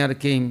Maharaj near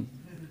came,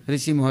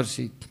 Rishi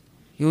Maharshi.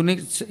 You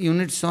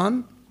need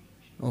son?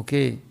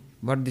 Okay,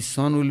 but this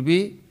son will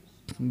be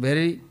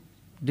very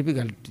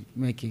difficult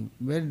making,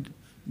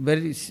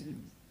 very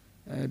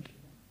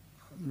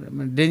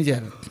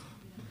danger.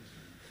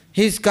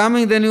 He is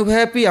coming, then you are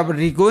happy, but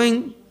he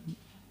going,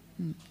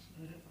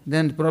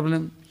 then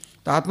problem.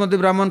 The Atmadev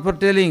Brahman for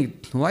telling,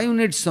 why you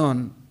need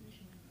son?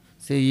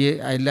 Say,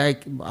 yeah, I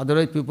like,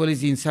 otherwise people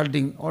is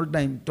insulting all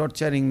time,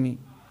 torturing me.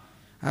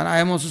 And I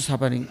am also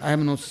suffering, I have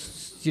no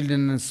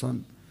children and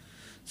son.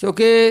 So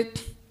okay,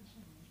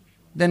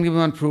 then give me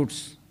one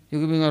fruits, you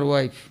give me your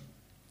wife.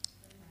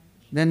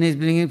 Then he is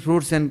bringing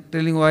fruits and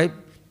telling wife,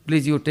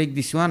 please you take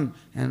this one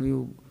and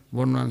you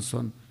born one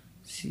son.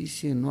 She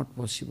said, not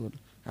possible.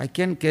 I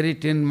can carry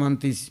 10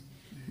 months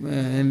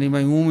and in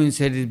my womb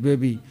inside is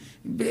baby.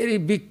 Very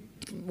big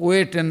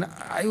weight and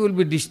I will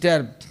be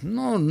disturbed.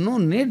 No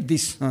need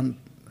this son.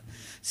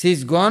 She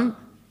is gone,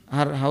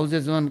 her house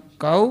has one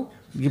cow,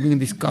 giving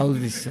this cow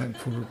this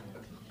fruit.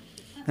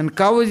 And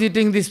cow is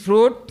eating this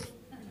fruit.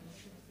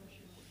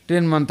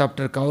 10 months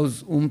after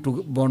cow's womb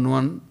to born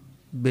one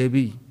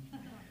baby.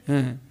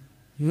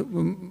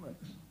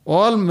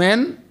 All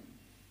men,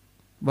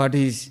 but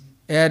his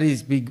hair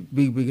is big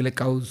like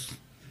cows.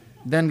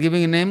 Then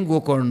giving a name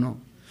Gokarna.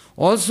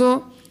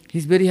 Also, he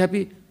is very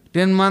happy.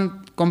 10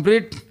 months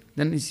complete,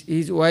 then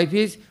his wife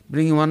is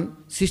bringing one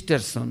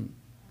sister's son.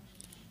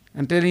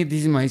 And telling,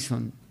 this is my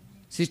son.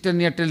 Sister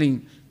near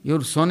telling,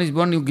 your son is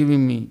born, you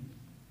giving me.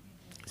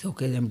 So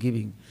okay, I am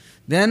giving.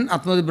 Then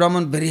Atmadev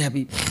Brahman very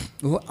happy.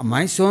 Oh,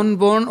 my son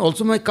born,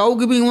 also my cow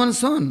giving one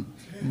son.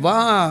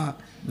 Wow,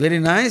 very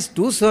nice,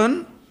 2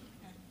 sons.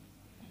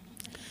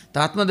 The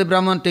Atmadev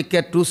Brahman take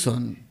care 2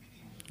 sons.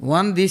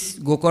 One, this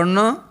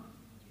Gokarna,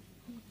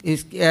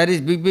 his hair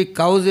is big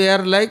cow's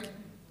hair like,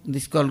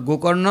 this called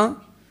Gokarna,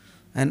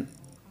 and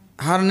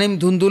her name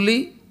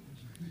Dhunduli,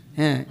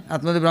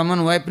 Atmadev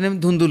Brahman wife name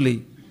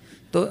Dhunduli.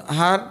 So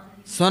her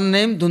son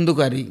name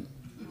Dhundukari,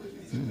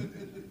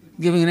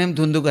 giving name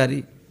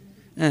Dhundukari.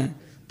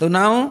 So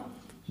now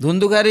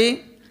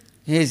Dhundukari,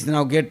 he is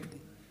now grazing,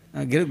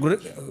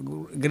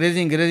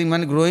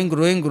 man,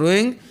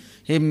 growing,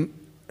 he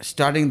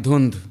starting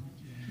Dhund.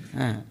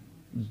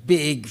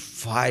 Big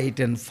fight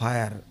and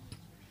fire.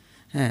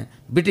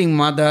 Beating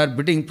mother,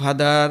 beating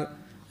father,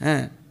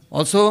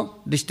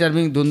 also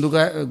disturbing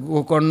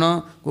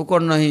Gokarna.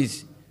 Gokarna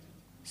is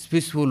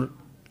peaceful,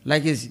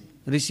 like his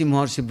Rishi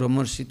Maharshi,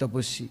 Brahmarshi,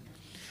 Tapasya.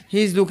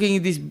 He is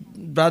looking, this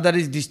brother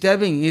is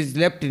disturbing, he is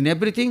left in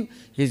everything,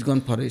 he is gone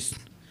forest.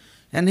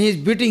 And he is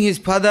beating his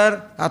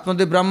father,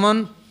 Atmadev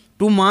Brahman,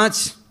 too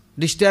much,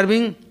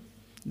 disturbing,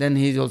 then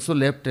he is also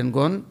left and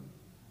gone.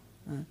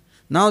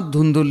 Now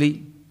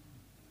Dhunduli,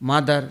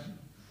 mother,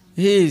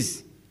 he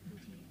is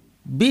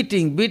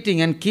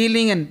beating and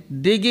killing and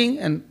digging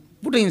and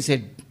putting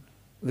inside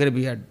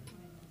graveyard.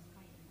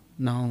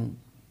 Now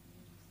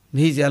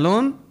he is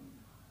alone,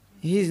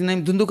 he is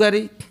named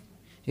Dhundukari.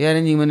 He is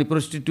arranging many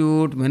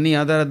prostitutes, many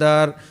other,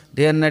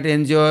 day and night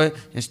enjoy,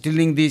 and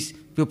stealing these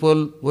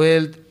people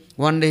wealth.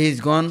 One day he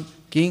is gone,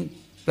 king,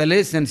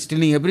 palace and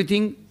stealing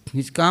everything. He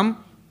is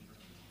come,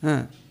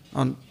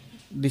 on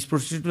this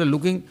prostitute are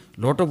looking,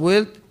 lot of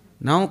wealth.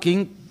 Now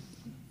king,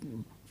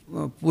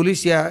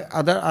 police,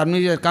 other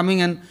armies are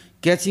coming and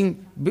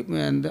catching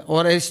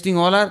or arresting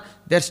all are,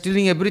 they are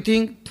stealing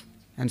everything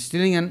and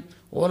stealing and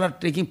all are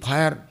taking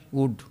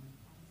firewood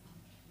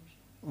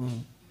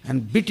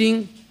and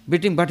beating,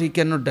 but he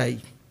cannot die.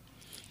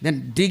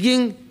 Then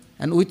digging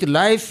and with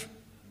life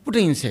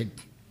putting inside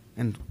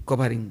and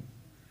covering.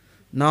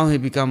 Now he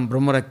become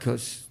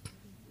Brahmarakshas,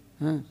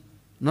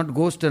 not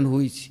ghost and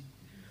witch.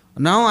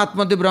 Now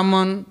Atmadev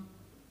Brahman,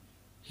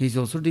 he is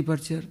also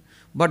departure.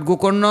 But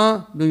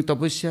Gokarna doing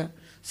tapasya.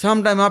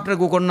 Sometime after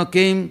Gokarna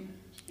came,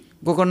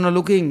 Gokarna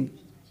looking,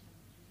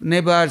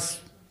 neighbors,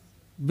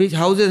 big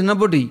houses,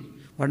 nobody,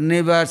 but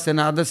neighbors and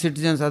other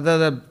citizens,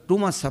 other too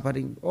much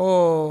suffering.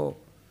 Oh,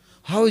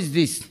 how is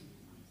this?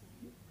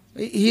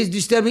 He is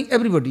disturbing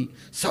everybody,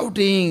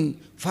 shouting,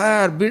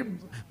 fire,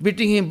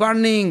 beating him,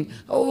 burning.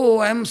 Oh,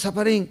 I am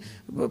suffering.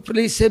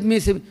 Please save me,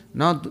 save me.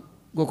 Now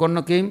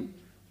Gokarna came.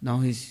 Now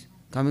he's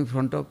coming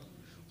front of.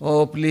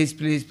 Oh, please,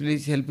 please,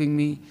 please, helping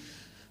me.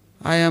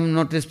 I am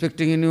not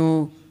respecting in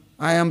you.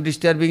 I am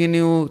disturbing in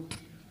you.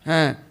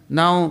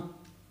 Now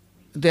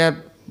they are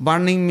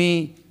burning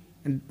me,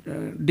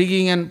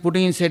 digging and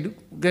putting inside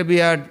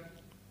graveyard.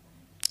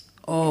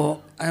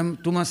 Oh, I am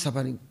too much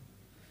suffering.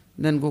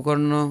 Then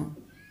Gokarna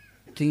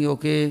think,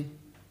 okay,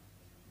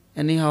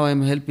 anyhow I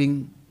am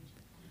helping.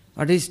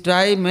 But he's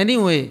tried many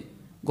ways,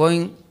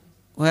 going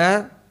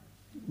where?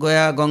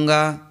 Gaya,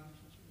 Ganga,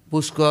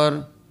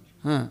 Pushkar.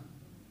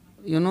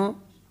 You know,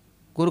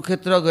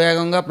 Kurukshetra, Gaya,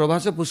 Ganga,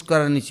 Prabhasa,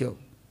 Pushkar, Nicho.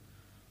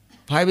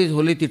 5 is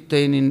holy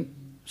tirtha in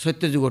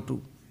Satya Yuga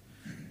 2.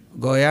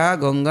 Gaya,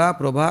 Ganga,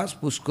 Prabhas,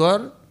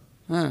 Pushkar,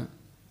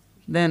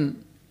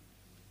 then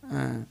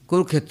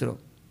Kurukshetra.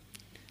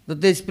 So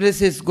this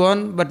place is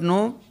gone, but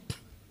no.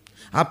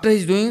 After he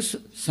is doing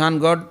sun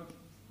god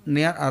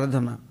near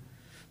Aradhana,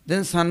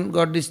 then sun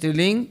god is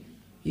telling,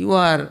 you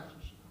are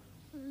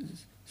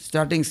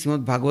starting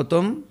Srimad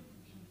Bhagavatam,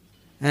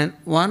 and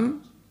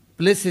one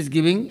place is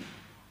giving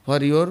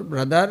for your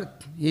brother,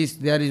 he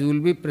will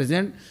be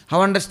present.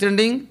 How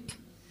understanding?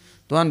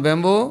 To one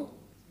bamboo,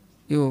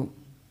 you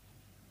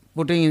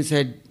putting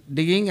inside,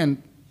 digging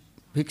and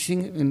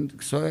fixing in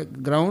soil,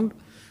 ground,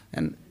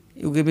 and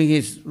you giving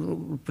his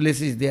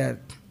place is there.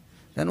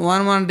 Then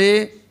one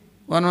day,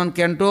 one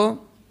canto,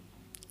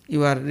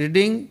 you are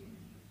reading,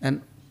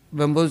 and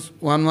bamboos,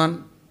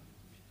 one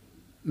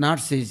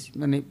nuts is,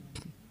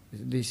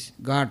 this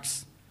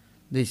guards,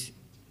 this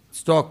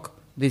stalk,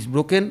 this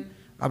broken.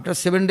 After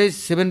 7 days,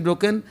 7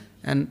 broken,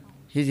 and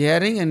he is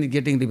hearing and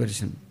getting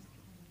liberation.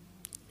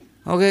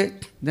 Okay,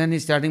 then he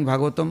is starting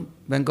Bhagavatam,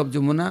 bank of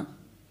Jamuna.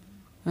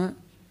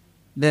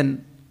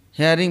 Then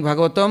hearing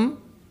Bhagavatam,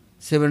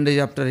 7 days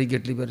after he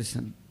get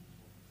liberation.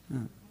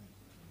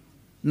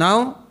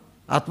 Now,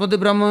 Atmadev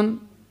Brahman,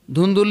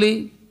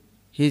 Dhunduli,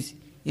 he is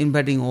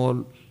inviting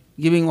all,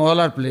 giving all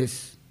our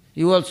place.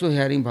 You also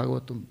hearing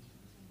Bhagavatam.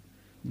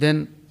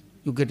 Then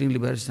you getting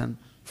liberation.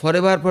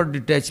 Forever for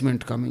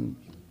detachment coming.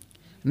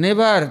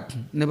 Never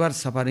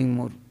suffering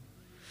more.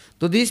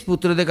 So this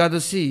Putra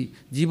Ekadashi,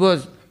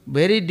 Jiva's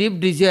very deep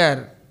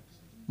desire,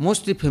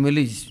 mostly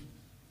families.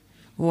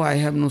 Oh, I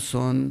have no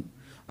son,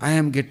 I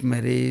am get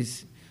married,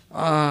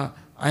 I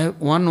have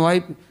one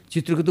wife,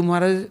 Chitraketu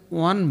Maharaj,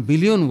 1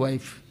 billion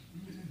wife,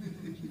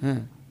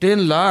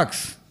 10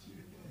 lakhs,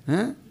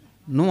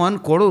 no 1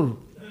 crore,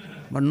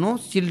 but no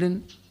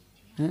children.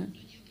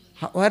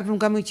 Where from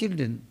coming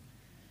children?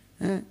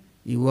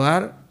 You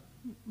are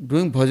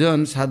doing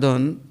bhajan,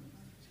 sadhan,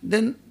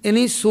 then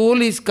any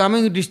soul is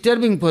coming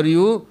disturbing for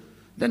you,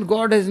 then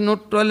God has no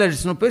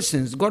tolerance, no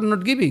patience, God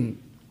not giving.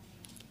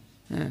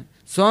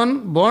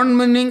 Son, born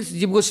meanings,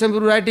 Jiva Goswami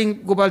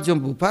writing Gopal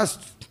Champu,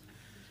 first.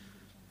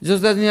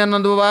 Jasdas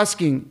Niyananda Baba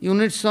asking, you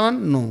need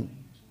son? No.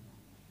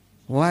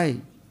 Why?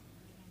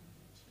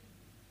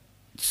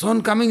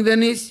 Son coming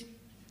then is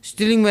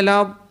stealing my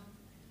love,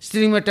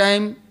 stealing my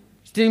time,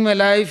 stealing my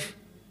life.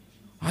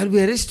 I will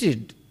be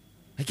arrested.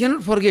 I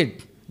cannot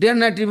forget. Day and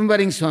night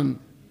remembering son.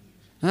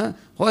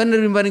 When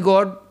remembering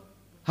God?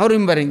 How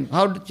remembering?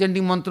 How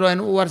chanting mantra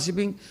and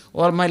worshipping?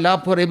 Or my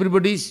love for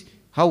everybody's?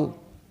 How?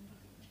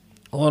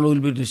 All will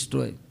be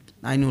destroyed.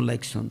 I know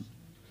like son.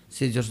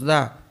 Say,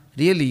 Jashoda,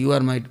 really you are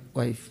my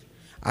wife.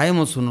 I am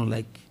also no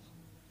like.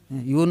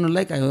 You are no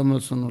like, I am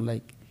also no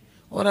like.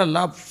 Or a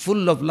love,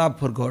 full of love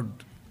for God.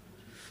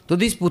 So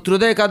this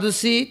Putroda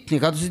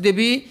Ekadashi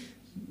Devi,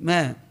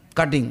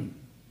 cutting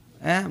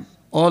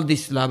all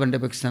this love and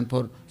affection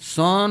for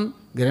son,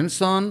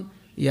 grandson,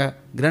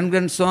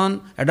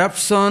 grand-grandson,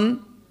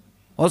 adoption,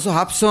 also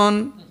half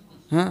son.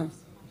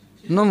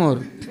 No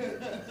more.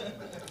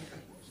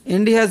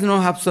 India has no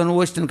half son,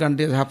 Western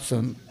country has half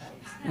son.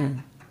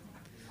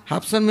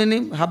 Half son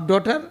meaning half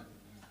daughter,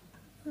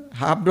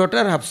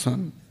 half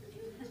son.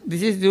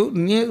 This is the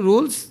new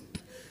rules,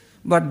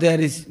 but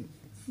there is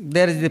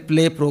the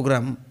play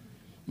program.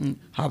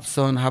 Half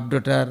son, half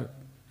daughter,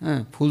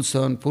 full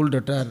son, full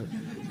daughter.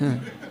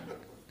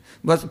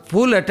 But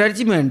full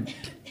attachment,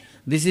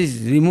 this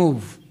is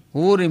remove.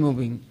 Who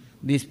removing?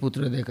 This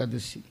Putra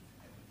Ekadashi.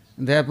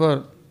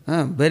 Therefore,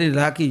 very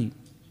lucky.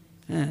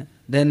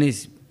 Then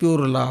is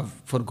pure love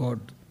for God,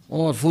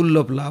 or full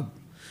of love.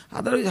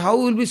 Otherwise, how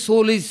will be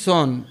soul is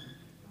son?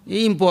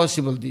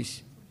 Impossible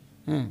this.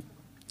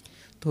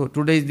 So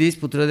today is this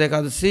Putra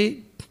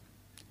Ekadashi.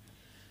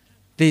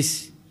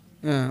 This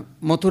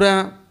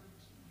Mathura,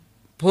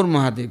 4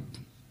 Mahadev.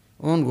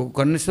 One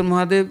Gokarneshwar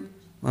Mahadev,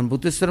 one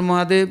Bhuteshwar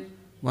Mahadev,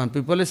 one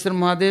Pipaleshwar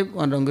Mahadev,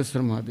 one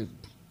Rangeshwar Mahadev.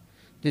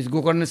 This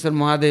Gokarneshwar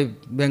Mahadev,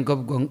 bank of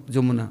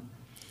Jamuna.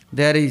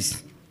 There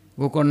is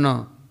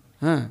Gokarna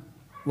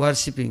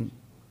worshipping,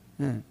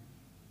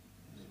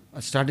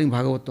 starting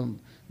Bhagavatam.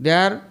 They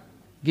are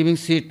giving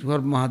seat for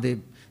Mahadev,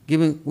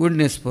 giving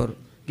witness for,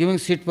 giving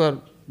seat for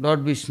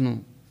Lord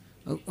Vishnu,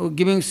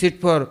 giving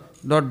seat for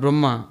Lord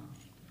Brahma.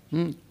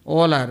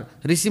 All are.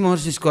 Rishi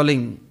Maharshi is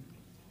calling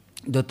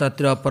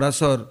Dattatreya,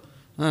 Parasar,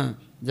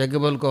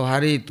 Yajnavalkya,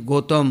 Harit,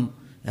 Gautam,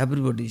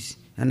 everybody's.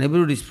 And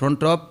everybody's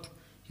front of,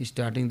 he's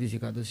starting this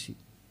Ekadashi,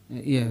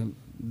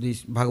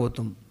 this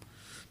Bhagavatam.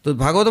 So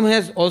Bhagavatam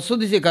has also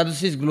this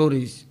Ekadashi's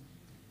glories.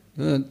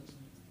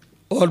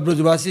 All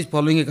Brajavasis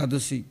following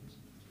Ekadashi.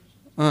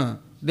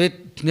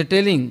 They're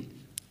telling,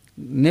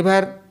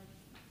 never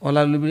all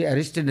will be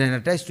arrested and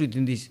attached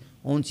within this,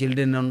 own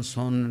children, own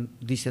son,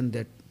 this and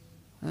that.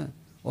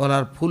 All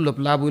are full of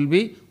love will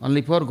be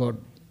only for God.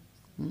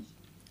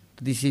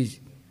 This is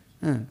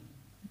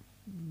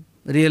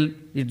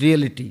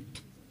reality.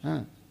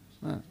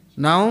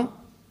 Now,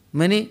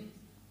 many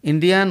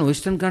Indian,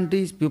 Western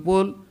countries,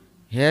 people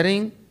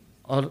hearing,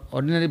 or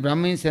ordinary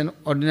Brahmins and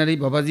ordinary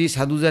Babaji,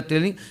 Sadhus are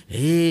telling,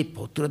 hey,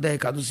 Putrada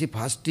Ekadashi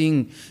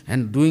fasting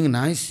and doing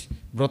nice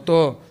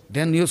vrata,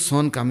 then your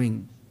son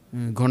coming.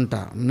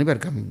 Ghanta, never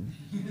coming.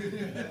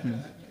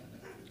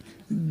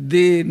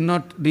 They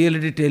not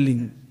really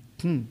telling.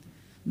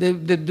 They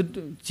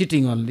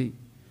cheating only.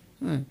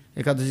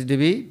 Ekadashi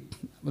Devi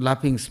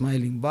laughing,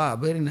 smiling, bah,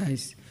 very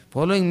nice.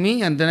 Following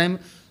me and then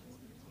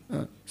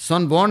I'm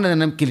son born and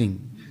then I'm killing.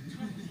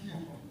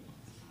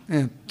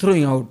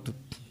 Throwing out.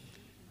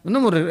 No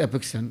more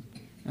affection.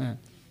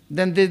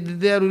 Then they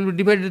will be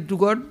divided to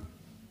God.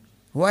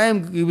 Why I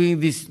am giving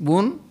this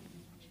boon?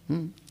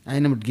 I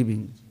am not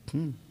giving.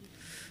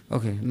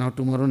 Okay, now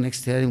tomorrow,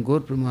 next year, I am Gaur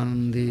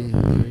Premanandi.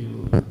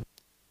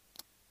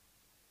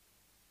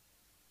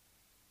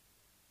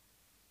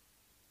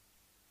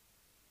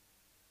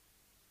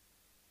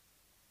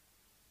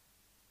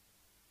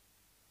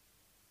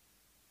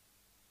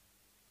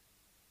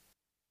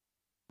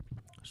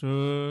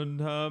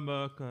 Shuddha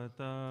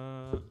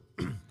Bhakata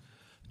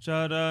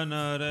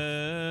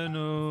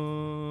Charanarenu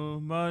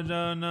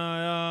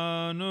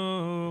Bhajanayanu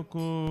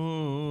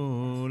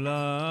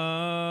Kula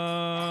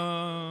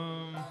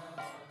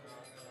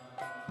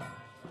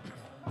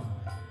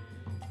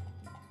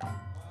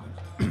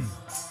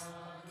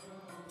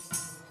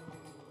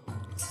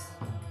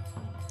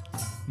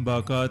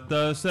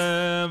Bhakata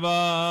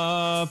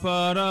Seva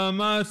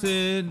Paramasiddhi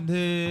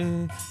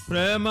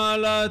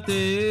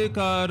Premalati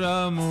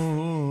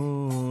Karamula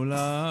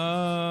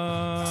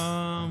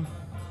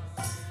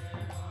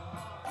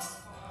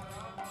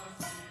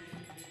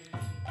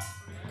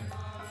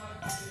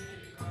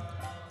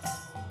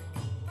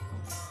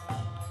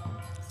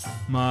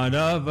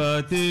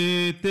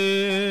Madhavati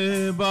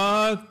te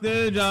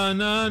bhakti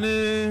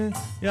janane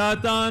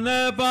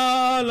yatane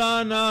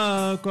palana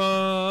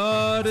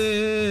kare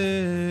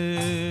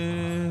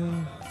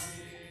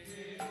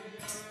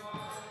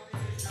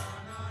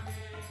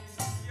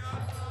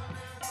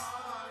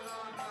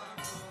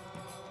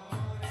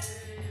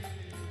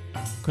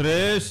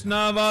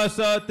Krishna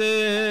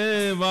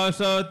vasate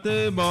vasate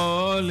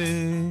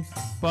bole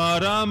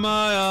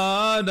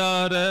paramaya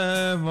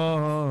dare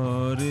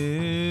vare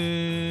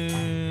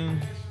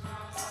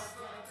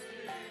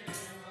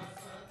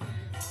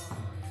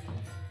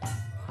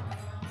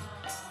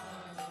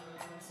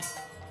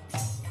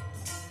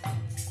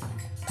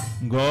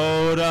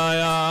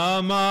Gauraya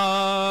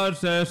Amar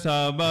se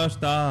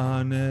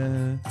sabastane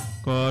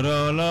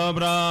Korola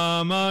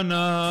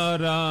Brahmana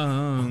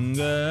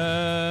Range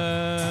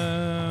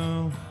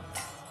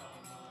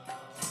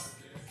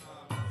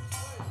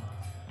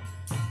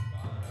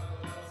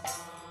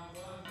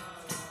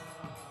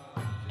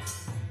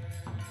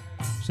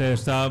Se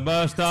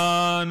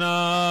sabastana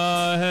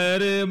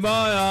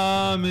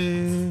heribayami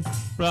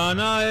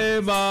Pranae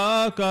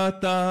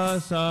Bhakata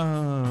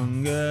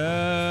Sange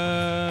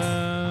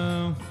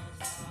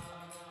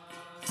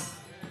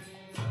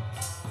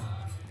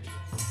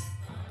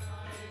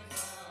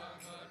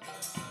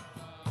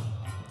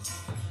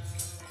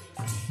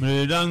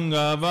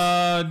Mridanga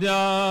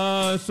Vadya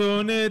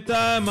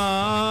Sunitaman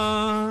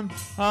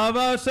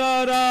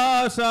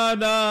Avasara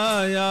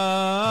Sadaya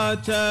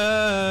Che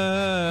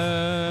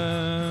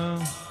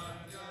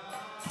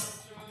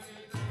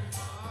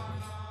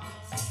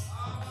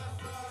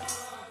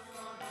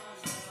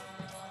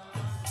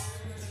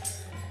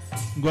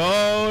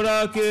Gaura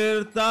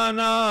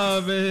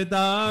Kirtana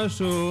Vita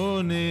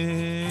Suni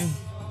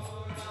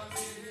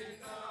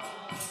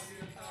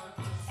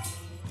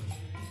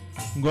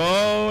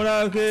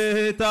Gaura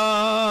Kita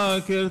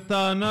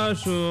Kirtana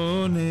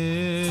Suni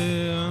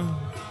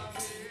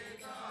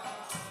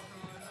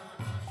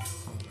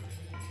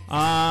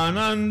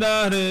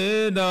Ananda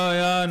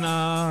Hridaya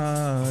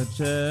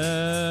Nache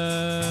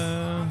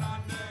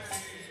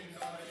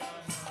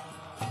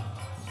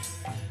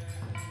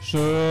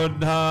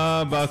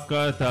Shuddha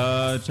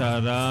Bhakata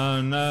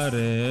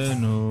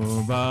Charanarenu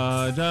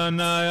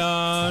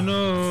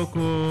Bhajanayanu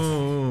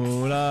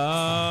Kula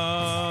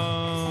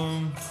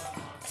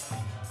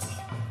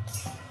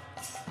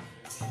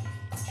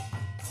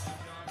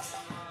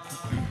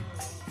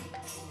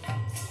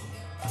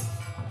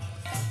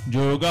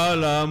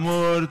Jugala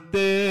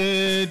Murti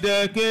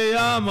Deke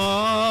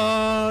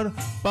Amar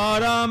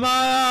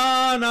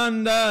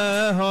Paramayananda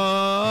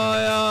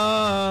Hoya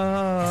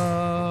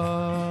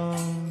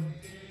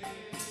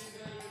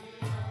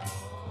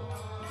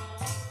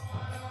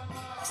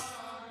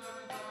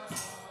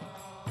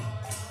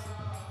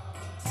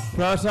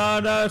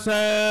प्रसाद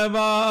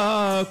सेवा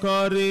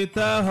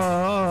करिते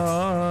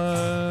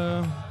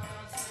हैं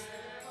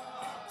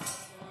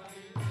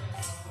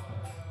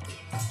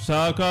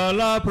सकल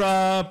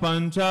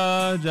प्रपंच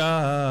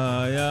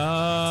जाया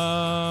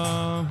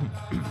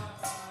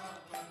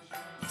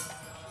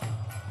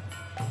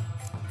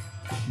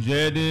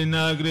जेदिन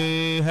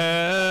गृह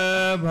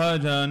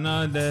भजन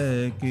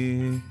देखी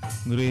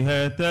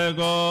गृहते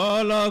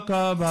गोलोक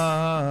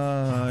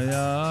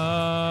भाया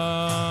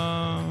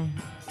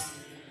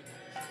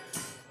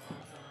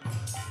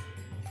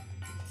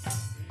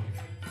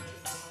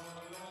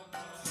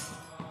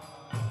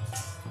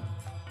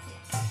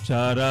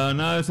चरण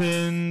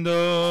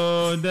सिंधु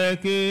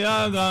देखिया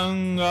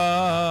गंगा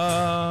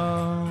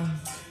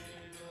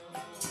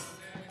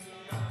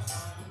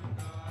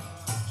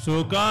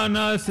सुकन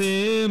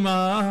सीमा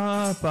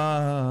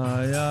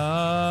पाया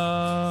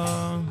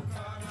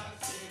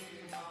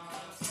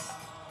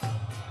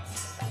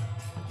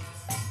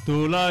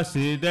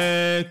तुलसी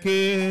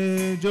देखी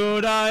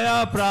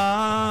जुड़ाया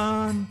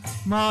प्राण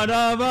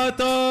माधव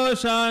तो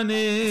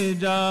शनि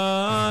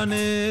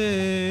जाने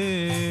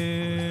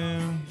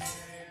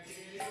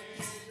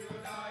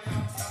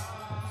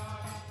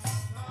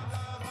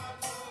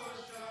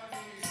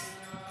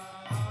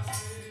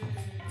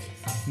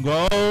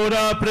गौर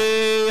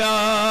प्रिया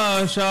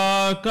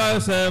शाक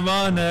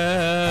सेवन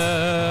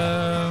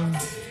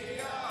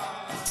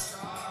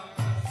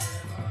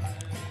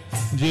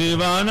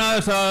जीवन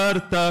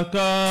सार्थक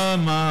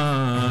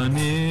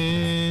मानी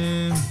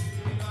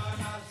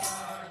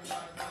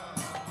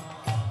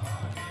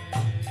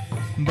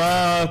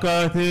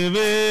बाकथि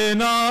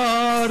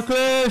विनोद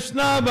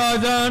कृष्ण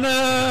भजन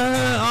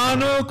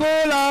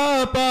अनुकूल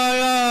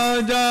पाया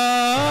जा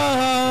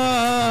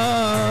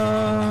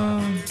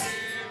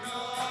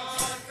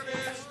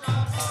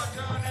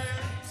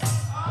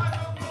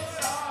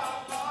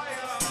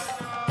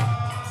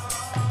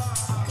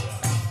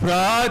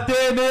प्रति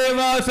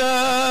दिवस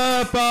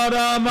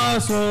परम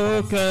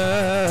सुख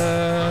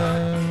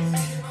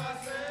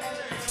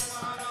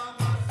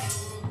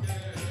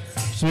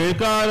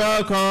स्वीकार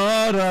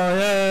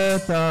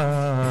करता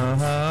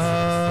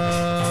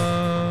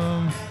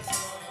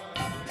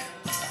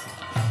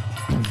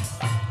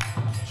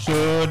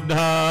शुद्ध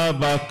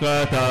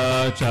भक्त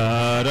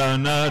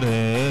चरण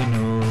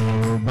रेणु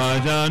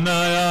भजन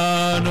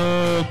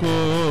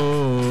अनुकूला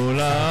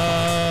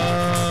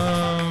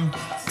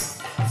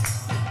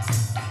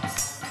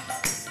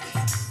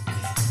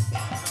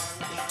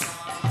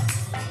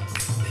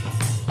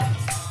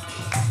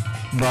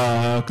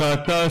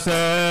भक्त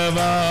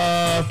सेवा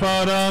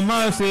परम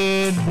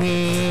सिद्धि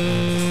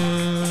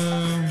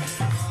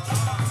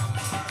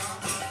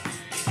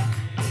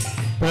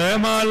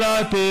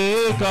प्रेमलती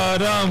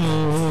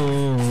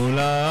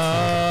करमूला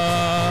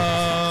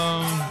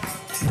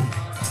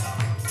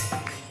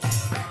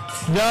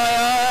जय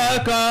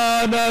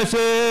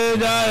एकादशी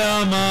जय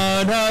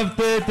माधव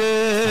तिथि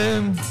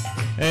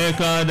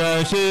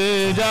एकादशी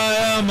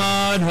जय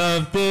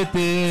माधव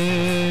तिथि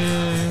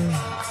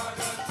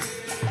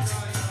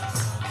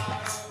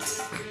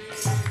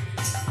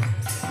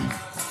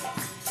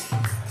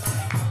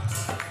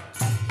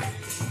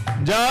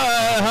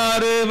जय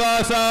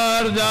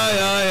हरिवासर जय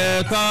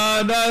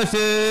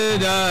एकादशी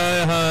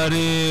जय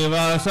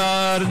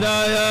हरिवासर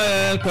जय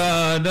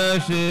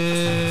एकादशी